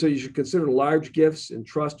 And so you should consider large gifts and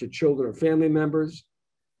trust to children or family members,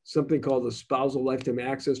 something called the Spousal Lifetime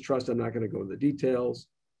Access Trust. I'm not going to go into the details.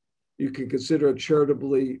 You can consider a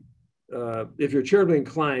charitably, if you're charitably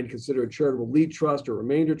inclined, consider a charitable lead trust or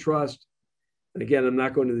remainder trust. And again, I'm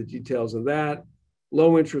not going into the details of that.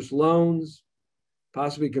 Low interest loans,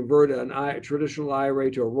 possibly convert a traditional IRA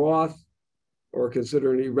to a Roth, or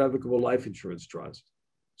consider an irrevocable life insurance trust.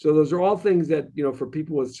 So those are all things that, for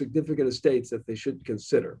people with significant estates that they should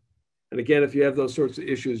consider. And again, if you have those sorts of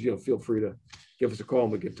issues, feel free to give us a call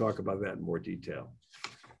and we can talk about that in more detail.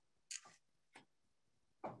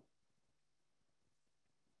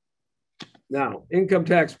 Now, income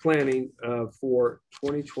tax planning for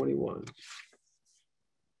 2021.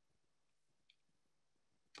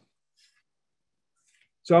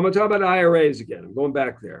 So I'm going to talk about IRAs again. I'm going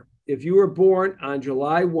back there. If you were born on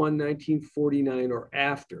July 1, 1949 or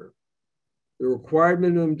after, the required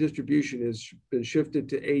minimum distribution has been shifted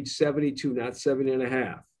to age 72, not 70 and a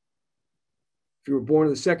half. If you were born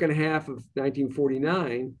in the second half of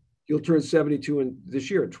 1949, you'll turn 72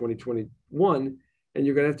 this year, in 2021, and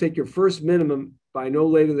you're going to have to take your first minimum by no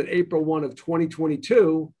later than April 1 of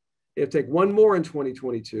 2022. You have to take one more in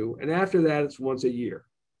 2022, and after that, it's once a year.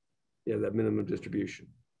 You have that minimum distribution.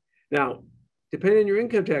 Now, depending on your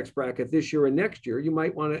income tax bracket this year and next year, you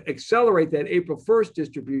might want to accelerate that April 1st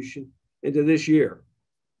distribution into this year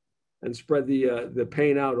and spread the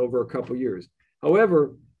paying out over a couple of years.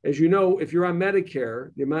 However, as you know, if you're on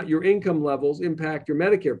Medicare, your income levels impact your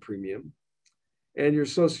Medicare premium, and your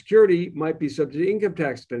Social Security might be subject to income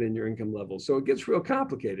tax depending on your income levels. So it gets real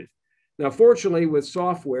complicated. Now, fortunately, with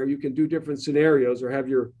software, you can do different scenarios or have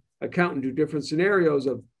your accountant do different scenarios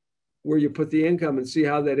of where you put the income and see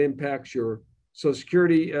how that impacts your Social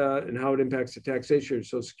Security and how it impacts the taxation of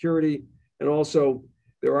Social Security. And also,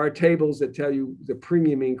 there are tables that tell you the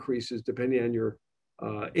premium increases depending on your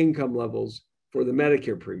income levels for the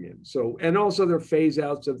Medicare premium. So, and also there are phase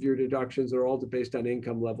outs of your deductions that are all based on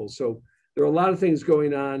income levels. So there are a lot of things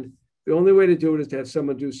going on. The only way to do it is to have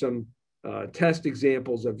someone do some test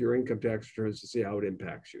examples of your income tax returns to see how it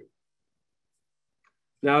impacts you.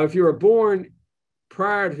 Now, if you were born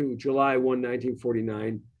prior to July 1,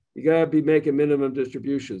 1949, you got to be making minimum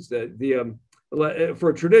distributions. For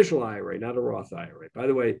a traditional IRA, not a Roth IRA. By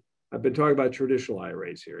the way, I've been talking about traditional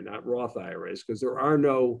IRAs here, not Roth IRAs, because there are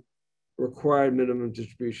no required minimum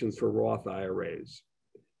distributions for Roth IRAs.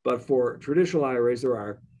 But for traditional IRAs, there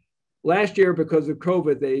are. Last year, because of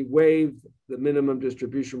COVID, they waived the minimum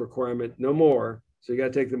distribution requirement no more. So you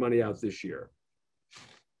got to take the money out this year.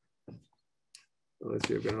 Let's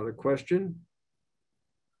see, I've got another question.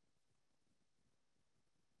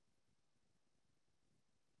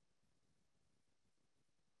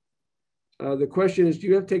 The question is, do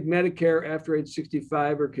you have to take Medicare after age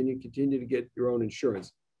 65 or can you continue to get your own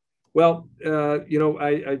insurance? Well, there's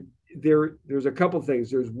a couple things.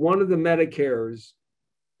 There's one of the Medicares,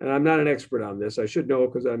 and I'm not an expert on this. I should know it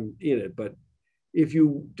because I'm in it. But if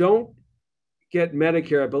you don't get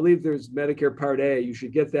Medicare, I believe there's Medicare Part A, you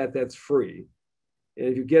should get that, that's free. And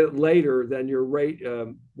if you get it later, then your rate,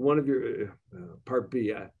 one of your Part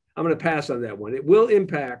B, I'm going to pass on that one. It will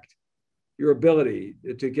impact your ability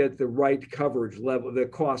to get the right coverage level, the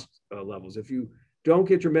cost levels. If you don't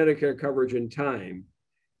get your Medicare coverage in time,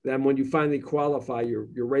 then when you finally qualify,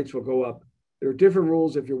 your rates will go up. There are different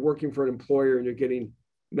rules if you're working for an employer and you're getting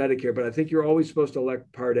Medicare, but I think you're always supposed to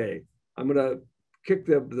elect Part A. I'm going to kick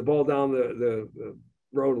the ball down the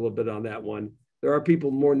road a little bit on that one. There are people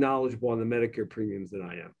more knowledgeable on the Medicare premiums than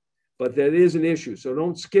I am, but that is an issue. So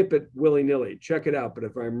don't skip it willy-nilly. Check it out. But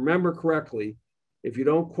if I remember correctly, if you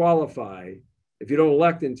don't qualify, if you don't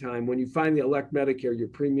elect in time, when you finally elect Medicare, your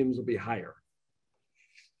premiums will be higher.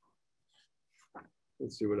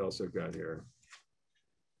 Let's see what else I've got here.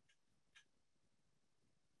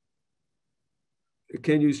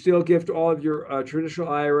 Can you still gift all of your traditional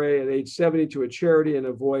IRA at age 70 to a charity and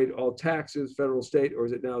avoid all taxes, federal, state, or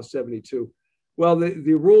is it now 72? Well,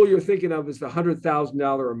 the rule you're thinking of is the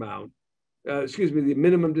 $100,000 amount. Excuse me, the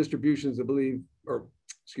minimum distributions, I believe, or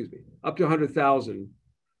excuse me, up to 100,000,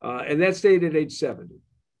 and that stayed at age 70.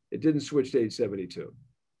 It didn't switch to age 72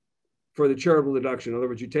 for the charitable deduction. In other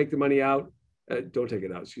words, you take the money out, don't take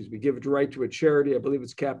it out, excuse me, give it right to a charity. I believe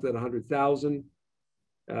it's capped at 100,000,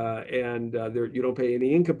 and you don't pay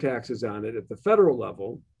any income taxes on it at the federal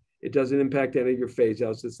level. It doesn't impact any of your phase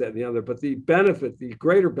outs, this, that, and the other. But the benefit, the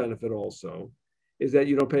greater benefit also, is that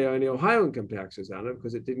you don't pay any Ohio income taxes on it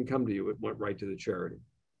because it didn't come to you. It went right to the charity.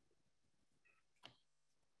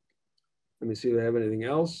 Let me see if I have anything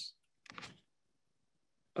else.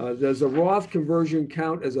 Does a Roth conversion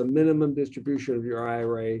count as a minimum distribution of your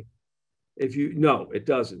IRA? No, it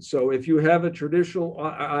doesn't. So if you have a traditional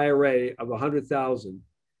IRA of 100,000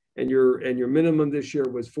 and your minimum this year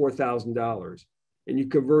was $4,000 and you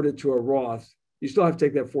convert it to a Roth, you still have to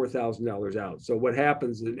take that $4,000 out. So what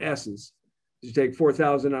happens in essence, you take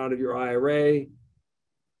 4,000 out of your IRA,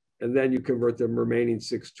 and then you convert the remaining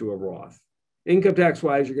 6 to a Roth. Income tax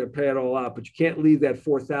wise, you're going to pay it all out, but you can't leave that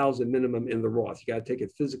 4,000 minimum in the Roth. You got to take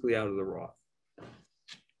it physically out of the Roth.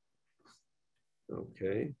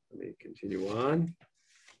 Okay, let me continue on.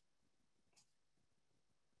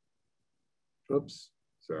 Oops,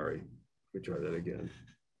 sorry. Let me try that again.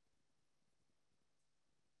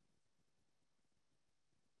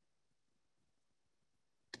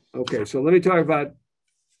 Okay, so let me talk about,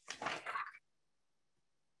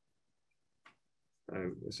 I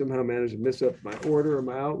somehow managed to mess up my order or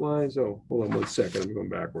my outlines. Oh, hold on one second, I'm going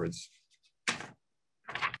backwards.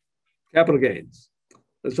 Capital gains.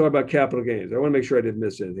 Let's talk about capital gains. I want to make sure I didn't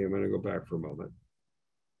miss anything. I'm going to go back for a moment.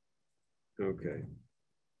 Okay.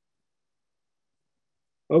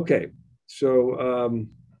 Okay, so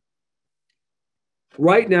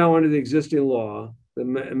right now under the existing law, the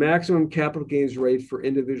maximum capital gains rate for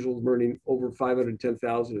individuals earning over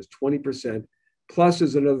 $510,000 is 20%, plus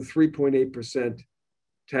is another 3.8%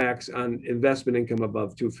 tax on investment income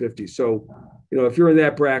above 250. So, if you're in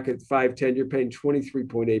that bracket, 510, you're paying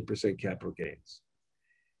 23.8% capital gains.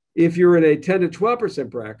 If you're in a 10 to 12%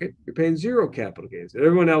 bracket, you're paying 0 capital gains, and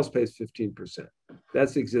everyone else pays 15%.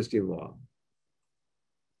 That's the existing law.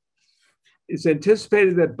 It's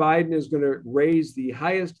anticipated that Biden is going to raise the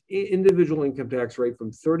highest individual income tax rate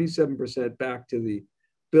from 37% back to the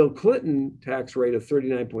Bill Clinton tax rate of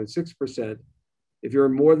 39.6% if you're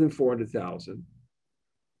more than 400,000.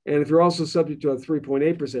 And if you're also subject to a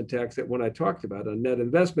 3.8% tax that when I talked about on net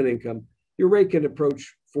investment income, your rate can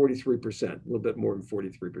approach 43%, a little bit more than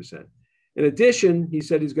 43%. In addition, he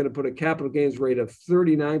said he's going to put a capital gains rate of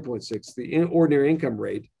 39.6, the ordinary income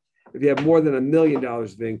rate, if you have more than $1 million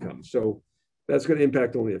of income. So that's going to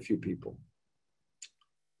impact only a few people.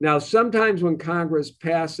 Now, sometimes when Congress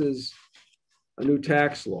passes a new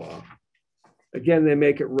tax law, again, they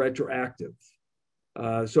make it retroactive.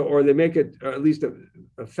 Or they make it at least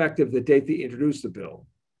effective the date they introduce the bill,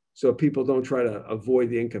 so people don't try to avoid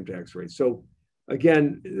the income tax rate. So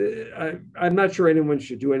again, I'm not sure anyone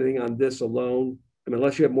should do anything on this alone. I mean,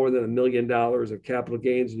 unless you have more than $1 million of capital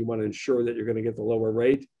gains and you want to ensure that you're going to get the lower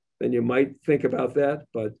rate, then you might think about that.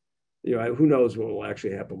 But who knows what will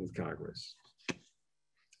actually happen with Congress.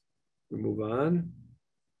 We move on.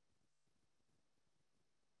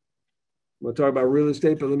 We'll talk about real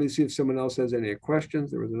estate, but let me see if someone else has any questions.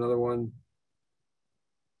 There was another one.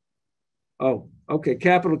 Oh, okay,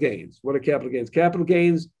 capital gains. What are capital gains? Capital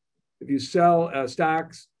gains, if you sell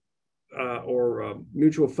stocks or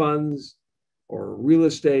mutual funds or real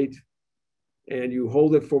estate and you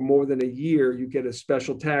hold it for more than a year, you get a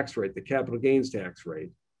special tax rate, the capital gains tax rate.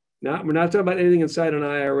 Now, we're not talking about anything inside an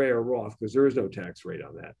IRA or Roth because there is no tax rate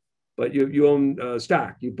on that. But you own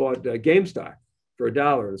stock. You bought GameStop for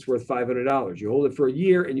 $1 and it's worth $500. You hold it for a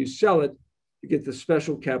year and you sell it, you get the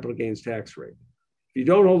special capital gains tax rate. If you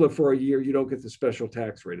don't hold it for a year, you don't get the special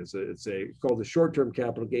tax rate. It's called the short-term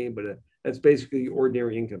capital gain, but that's basically the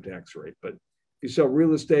ordinary income tax rate. But if you sell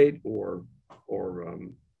real estate or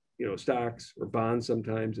stocks or bonds,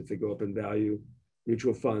 sometimes if they go up in value,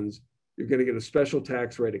 mutual funds, you're going to get a special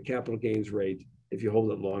tax rate, a capital gains rate, if you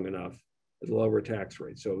hold it long enough, at a lower tax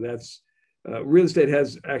rate. So that's real estate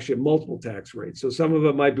has actually multiple tax rates. So some of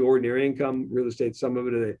it might be ordinary income real estate, some of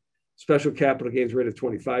it is a special capital gains rate of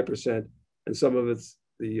 25%, and some of it's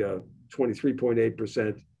the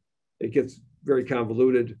 23.8%. It gets very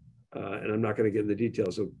convoluted, and I'm not going to get into the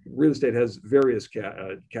details. So real estate has various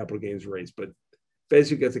capital gains rates, but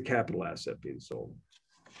basically it's a capital asset being sold.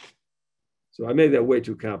 So I made that way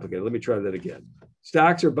too complicated. Let me try that again.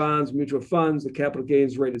 Stocks or bonds, mutual funds, the capital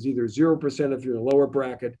gains rate is either 0% if you're in the lower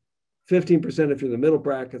bracket, 15% if you're in the middle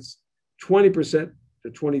brackets, 20% to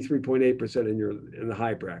 23.8% in the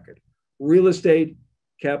high bracket. Real estate,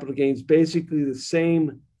 capital gains, basically the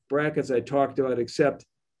same brackets I talked about, except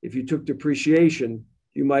if you took depreciation,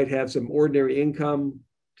 you might have some ordinary income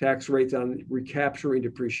tax rates on recapturing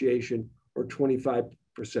depreciation, or 25%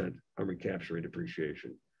 on recapturing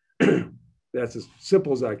depreciation. That's as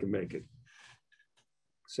simple as I can make it.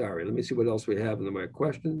 Sorry, let me see what else we have in my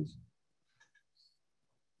questions.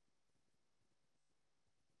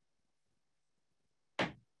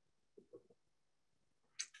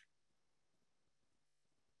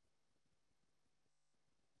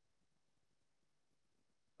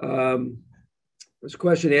 This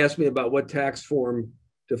question asked me about what tax form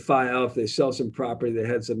to file if they sell some property that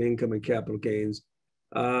had some income and capital gains.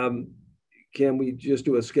 Can we just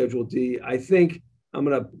do a Schedule D? I think I'm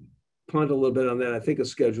going to punt a little bit on that. I think a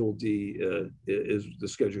Schedule D is the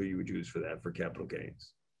schedule you would use for that, for capital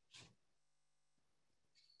gains.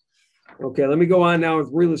 Okay, let me go on now with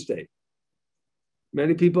real estate.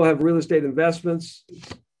 Many people have real estate investments.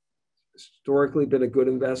 It's historically been a good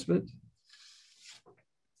investment.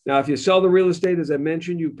 Now, if you sell the real estate, as I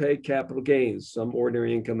mentioned, you pay capital gains, some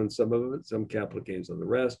ordinary income and some of it, some capital gains on the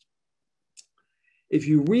rest. If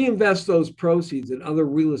you reinvest those proceeds in other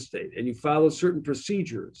real estate and you follow certain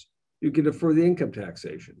procedures, you can defer the income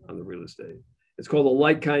taxation on the real estate. It's called a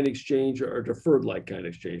like-kind exchange or deferred like-kind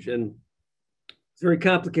exchange. And it's very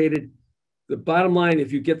complicated. The bottom line,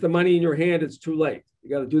 if you get the money in your hand, it's too late. You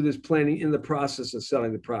got to do this planning in the process of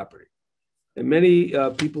selling the property. And many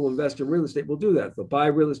people invest in real estate will do that. They'll buy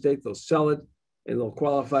real estate, they'll sell it, and they'll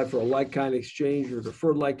qualify for a like-kind exchange or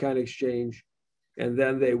deferred like-kind exchange. And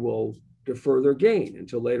then they will defer their gain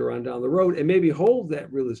until later on down the road, and maybe hold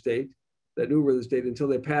that real estate, that new real estate, until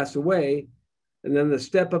they pass away. And then the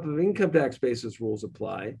step up of income tax basis rules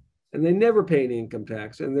apply, and they never pay any income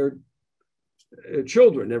tax, and their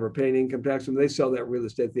children never pay any income tax when they sell that real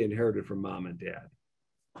estate they inherited from mom and dad.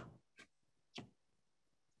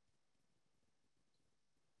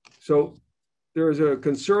 So there is a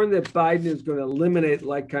concern that Biden is going to eliminate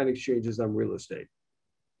like-kind exchanges on real estate,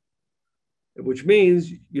 which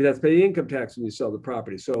means you'd have to pay income tax when you sell the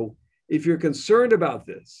property. So if you're concerned about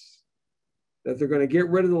this, that they're going to get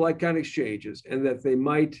rid of the like-kind exchanges and that they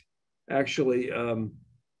might actually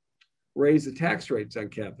raise the tax rates on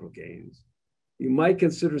capital gains, you might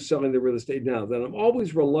consider selling the real estate now. Then I'm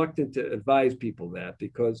always reluctant to advise people that,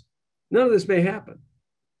 because none of this may happen.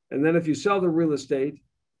 And then if you sell the real estate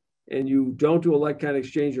and you don't do a like-kind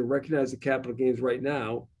exchange and recognize the capital gains right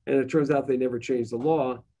now, and it turns out they never changed the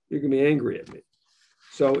law, you're going to be angry at me.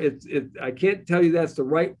 So I can't tell you that's the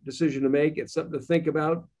right decision to make. It's something to think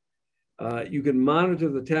about. You can monitor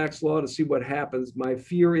the tax law to see what happens. My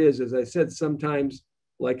fear is, as I said, sometimes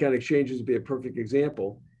like-kind exchanges would be a perfect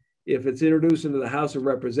example. If it's introduced into the House of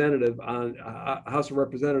Representatives on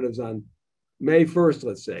May 1st,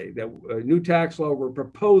 let's say, that a new tax law we're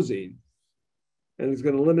proposing, and it's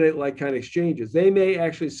going to eliminate like-kind exchanges, they may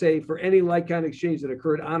actually say for any like-kind exchange that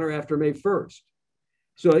occurred on or after May 1st.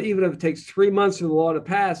 So even if it takes 3 months for the law to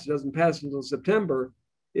pass, it doesn't pass until September,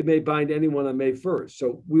 it may bind anyone on May 1st.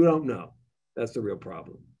 So we don't know. That's the real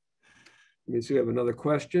problem. Let me see, we have another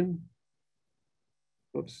question.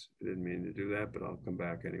 Oops, I didn't mean to do that, but I'll come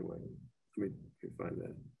back anyway. Let me find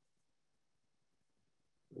that.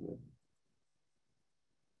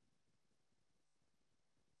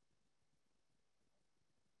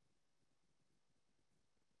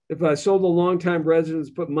 If I sold a long-time residence,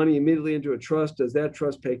 put money immediately into a trust, does that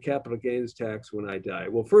trust pay capital gains tax when I die?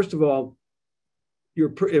 Well, first of all,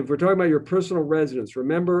 if we're talking about your personal residence,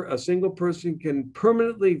 remember a single person can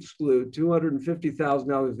permanently exclude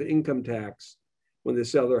 $250,000 of income tax when they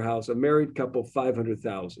sell their house. A married couple,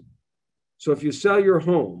 $500,000. So if you sell your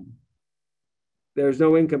home there's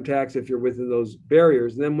no income tax if you're within those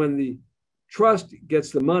barriers. And then when the trust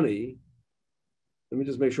gets the money, let me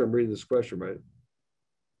just make sure I'm reading this question right.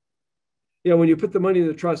 Yeah, when you put the money in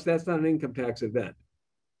the trust, that's not an income tax event.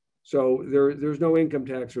 So there's no income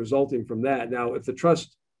tax resulting from that. Now, if the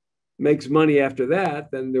trust makes money after that,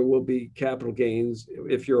 then there will be capital gains.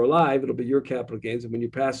 If you're alive, it'll be your capital gains. And when you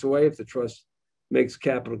pass away, if the trust makes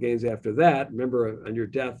capital gains after that, remember on your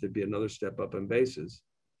death, there'd be another step up in basis,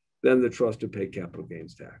 then the trust would pay capital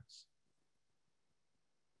gains tax.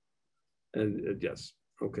 And yes,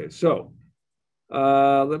 okay, so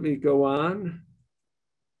let me go on.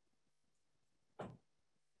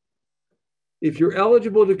 If you're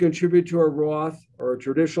eligible to contribute to a Roth or a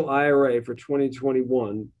traditional IRA for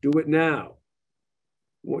 2021, do it now.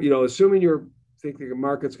 Well, assuming you're thinking the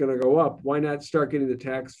market's going to go up, why not start getting the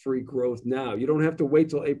tax-free growth now? You don't have to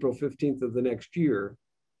wait till April 15th of the next year.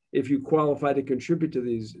 If you qualify to contribute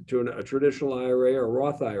to a traditional IRA or a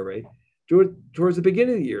Roth IRA, do it towards the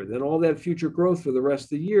beginning of the year. Then all that future growth for the rest of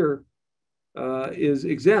the year is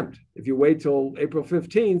exempt. If you wait till April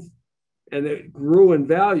 15th, and it grew in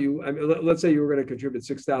value, I mean, let's say you were going to contribute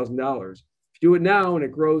 $6,000. If you do it now and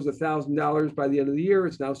it grows $1,000 by the end of the year,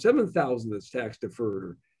 it's now $7,000 that's tax deferred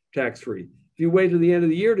or tax free. If you wait to the end of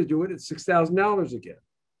the year to do it, it's $6,000 again.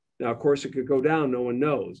 Now, of course, it could go down. No one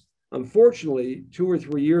knows. Unfortunately, 2 or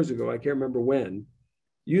 3 years ago, I can't remember when,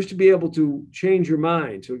 you used to be able to change your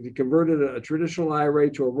mind. So if you converted a traditional IRA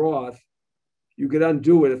to a Roth, you could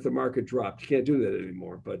undo it if the market dropped. You can't do that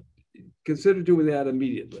anymore, but consider doing that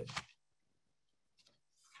immediately.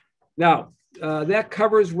 Now, that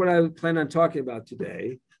covers what I plan on talking about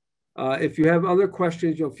today. If you have other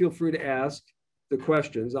questions, feel free to ask the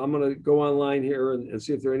questions. I'm going to go online here and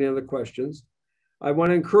see if there are any other questions. I want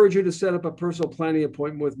to encourage you to set up a personal planning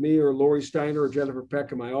appointment with me or Lori Steiner or Jennifer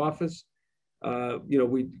Peck in my office.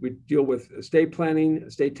 We deal with estate planning,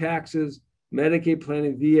 estate taxes, Medicaid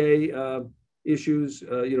planning, VA issues.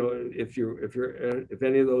 If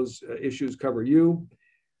any of those issues cover you.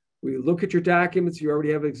 We look at your documents. You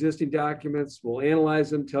already have existing documents. We'll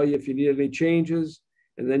analyze them, tell you if you need any changes,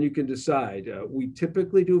 and then you can decide. We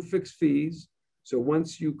typically do fixed fees. So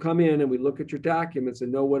once you come in and we look at your documents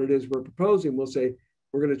and know what it is we're proposing, we'll say,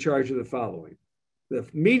 we're going to charge you the following. The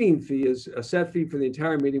meeting fee is a set fee for the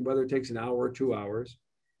entire meeting, whether it takes an hour or 2 hours,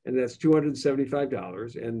 and that's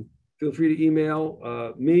 $275. And feel free to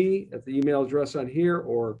email me at the email address on here,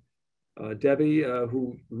 or Debbie,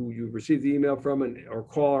 who you received the email from, or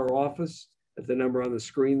call our office at the number on the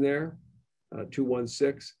screen there,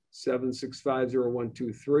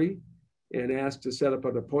 216-765-0123, and ask to set up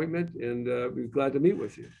an appointment, and we'd be glad to meet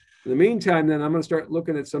with you. In the meantime, then, I'm going to start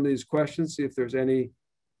looking at some of these questions, see if there's any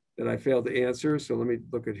that I failed to answer. So let me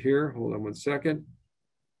look at here. Hold on one second.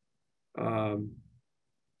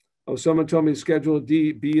 Someone told me Schedule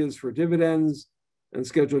B is for dividends and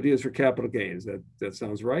Schedule D is for capital gains. That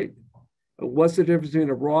sounds right. What's the difference between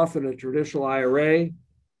a Roth and a traditional IRA?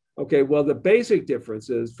 Okay, well, the basic difference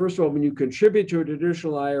is, first of all, when you contribute to a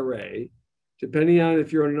traditional IRA, depending on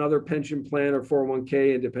if you're in another pension plan or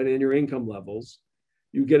 401k, and depending on your income levels,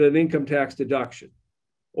 you get an income tax deduction.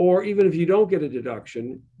 Or even if you don't get a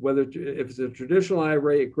deduction, if it's a traditional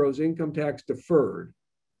IRA, it grows income tax deferred.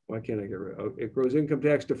 Why can't I get rid of it? It grows income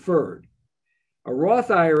tax deferred. A Roth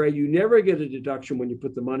IRA, you never get a deduction when you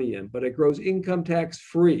put the money in, but it grows income tax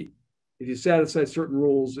free. If you satisfy certain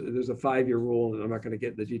rules, there's a 5-year rule, and I'm not going to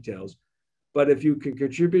get into the details. But if you can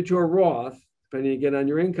contribute to a Roth, depending again on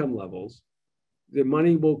your income levels, the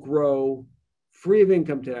money will grow free of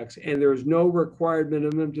income tax, and there's no required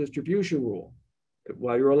minimum distribution rule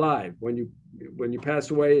while you're alive. When you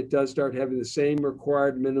pass away, it does start having the same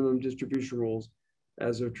required minimum distribution rules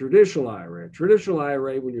as a traditional IRA. A traditional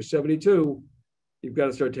IRA, when you're 72, you've got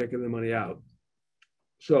to start taking the money out.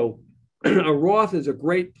 So a Roth is a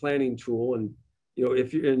great planning tool, and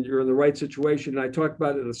if you're in the right situation. And I talked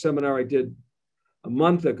about it at a seminar I did a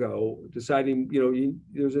month ago, deciding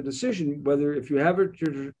there's a decision whether, if you have a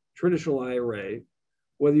traditional IRA,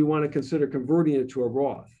 whether you want to consider converting it to a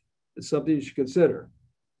Roth. It's something you should consider.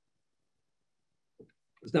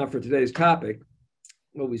 It's not for today's topic,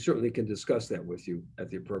 but we certainly can discuss that with you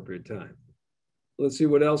at the appropriate time. Let's see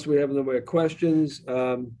what else we have in the way of questions.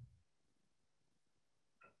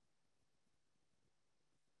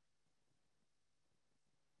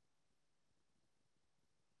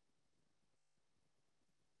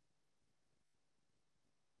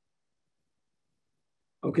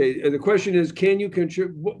 Okay, the question is, can you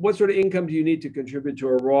contribute? What sort of income do you need to contribute to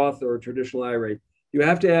a Roth or a traditional IRA? You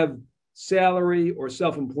have to have salary or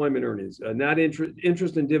self-employment earnings. Not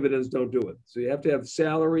interest and dividends don't do it. So you have to have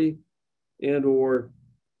salary and or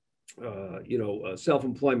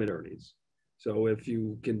self-employment earnings. So if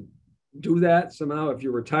you can do that somehow, if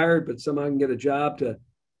you're retired, but somehow can get a job to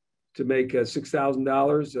make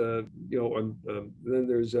 $6,000, then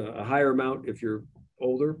there's a higher amount if you're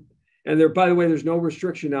older. And there, by the way, there's no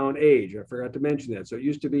restriction now on age. I forgot to mention that. So it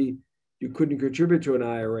used to be you couldn't contribute to an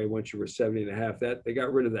IRA once you were 70 and a half. That they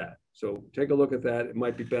got rid of that. So take a look at that. It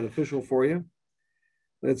might be beneficial for you.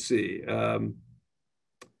 Let's see. I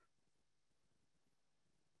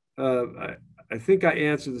think I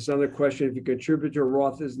answered this other question. If you contribute to a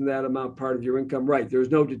Roth, isn't that amount part of your income? Right. There's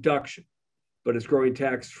no deduction, but it's growing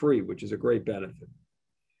tax-free, which is a great benefit.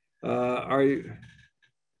 Are you?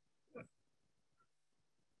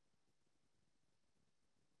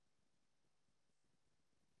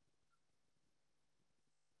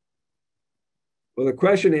 Well, the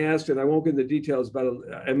question asked, and I won't get into details about,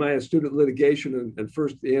 am I a student litigation? And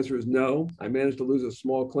first, the answer is no. I managed to lose a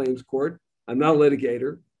small claims court. I'm not a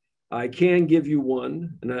litigator. I can give you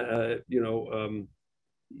one, and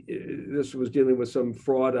this was dealing with some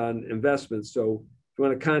fraud on investments. So if you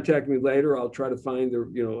want to contact me later, I'll try to find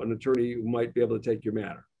an attorney who might be able to take your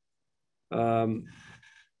matter.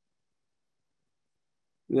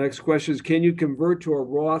 Next question is, can you convert to a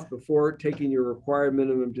Roth before taking your required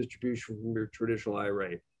minimum distribution from your traditional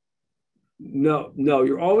IRA? No,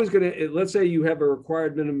 you're always going to, let's say you have a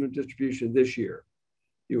required minimum distribution this year.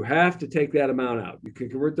 You have to take that amount out. You can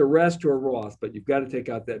convert the rest to a Roth, but you've got to take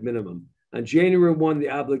out that minimum. On January 1, the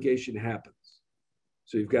obligation happens.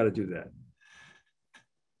 So you've got to do that.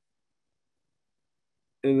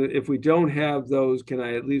 And if we don't have those, can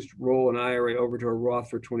I at least roll an IRA over to a Roth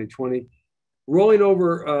for 2020? Rolling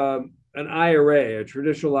over an IRA, a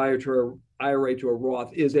traditional IRA to a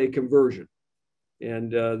Roth, is a conversion.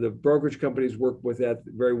 And the brokerage companies work with that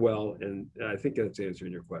very well. And I think that's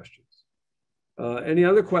answering your questions. Any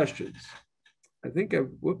other questions? I think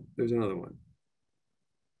there's another one.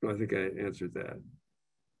 No, I think I answered that.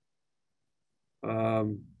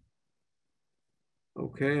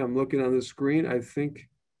 Okay, I'm looking on the screen. I think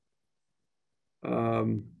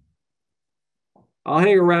I'll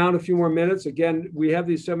hang around a few more minutes. Again, we have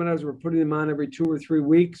these seminars. We're putting them on every 2 or 3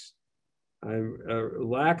 weeks. I'm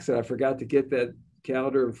lax. I forgot to get that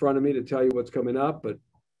calendar in front of me to tell you what's coming up, but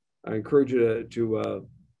I encourage you to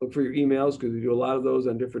look for your emails because we do a lot of those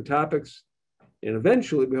on different topics. And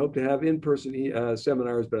eventually, we hope to have in-person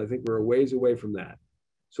seminars, but I think we're a ways away from that.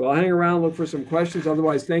 So I'll hang around, look for some questions.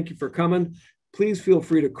 Otherwise, thank you for coming. Please feel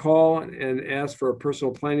free to call and ask for a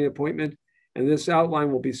personal planning appointment. And this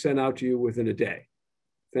outline will be sent out to you within a day.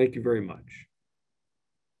 Thank you very much.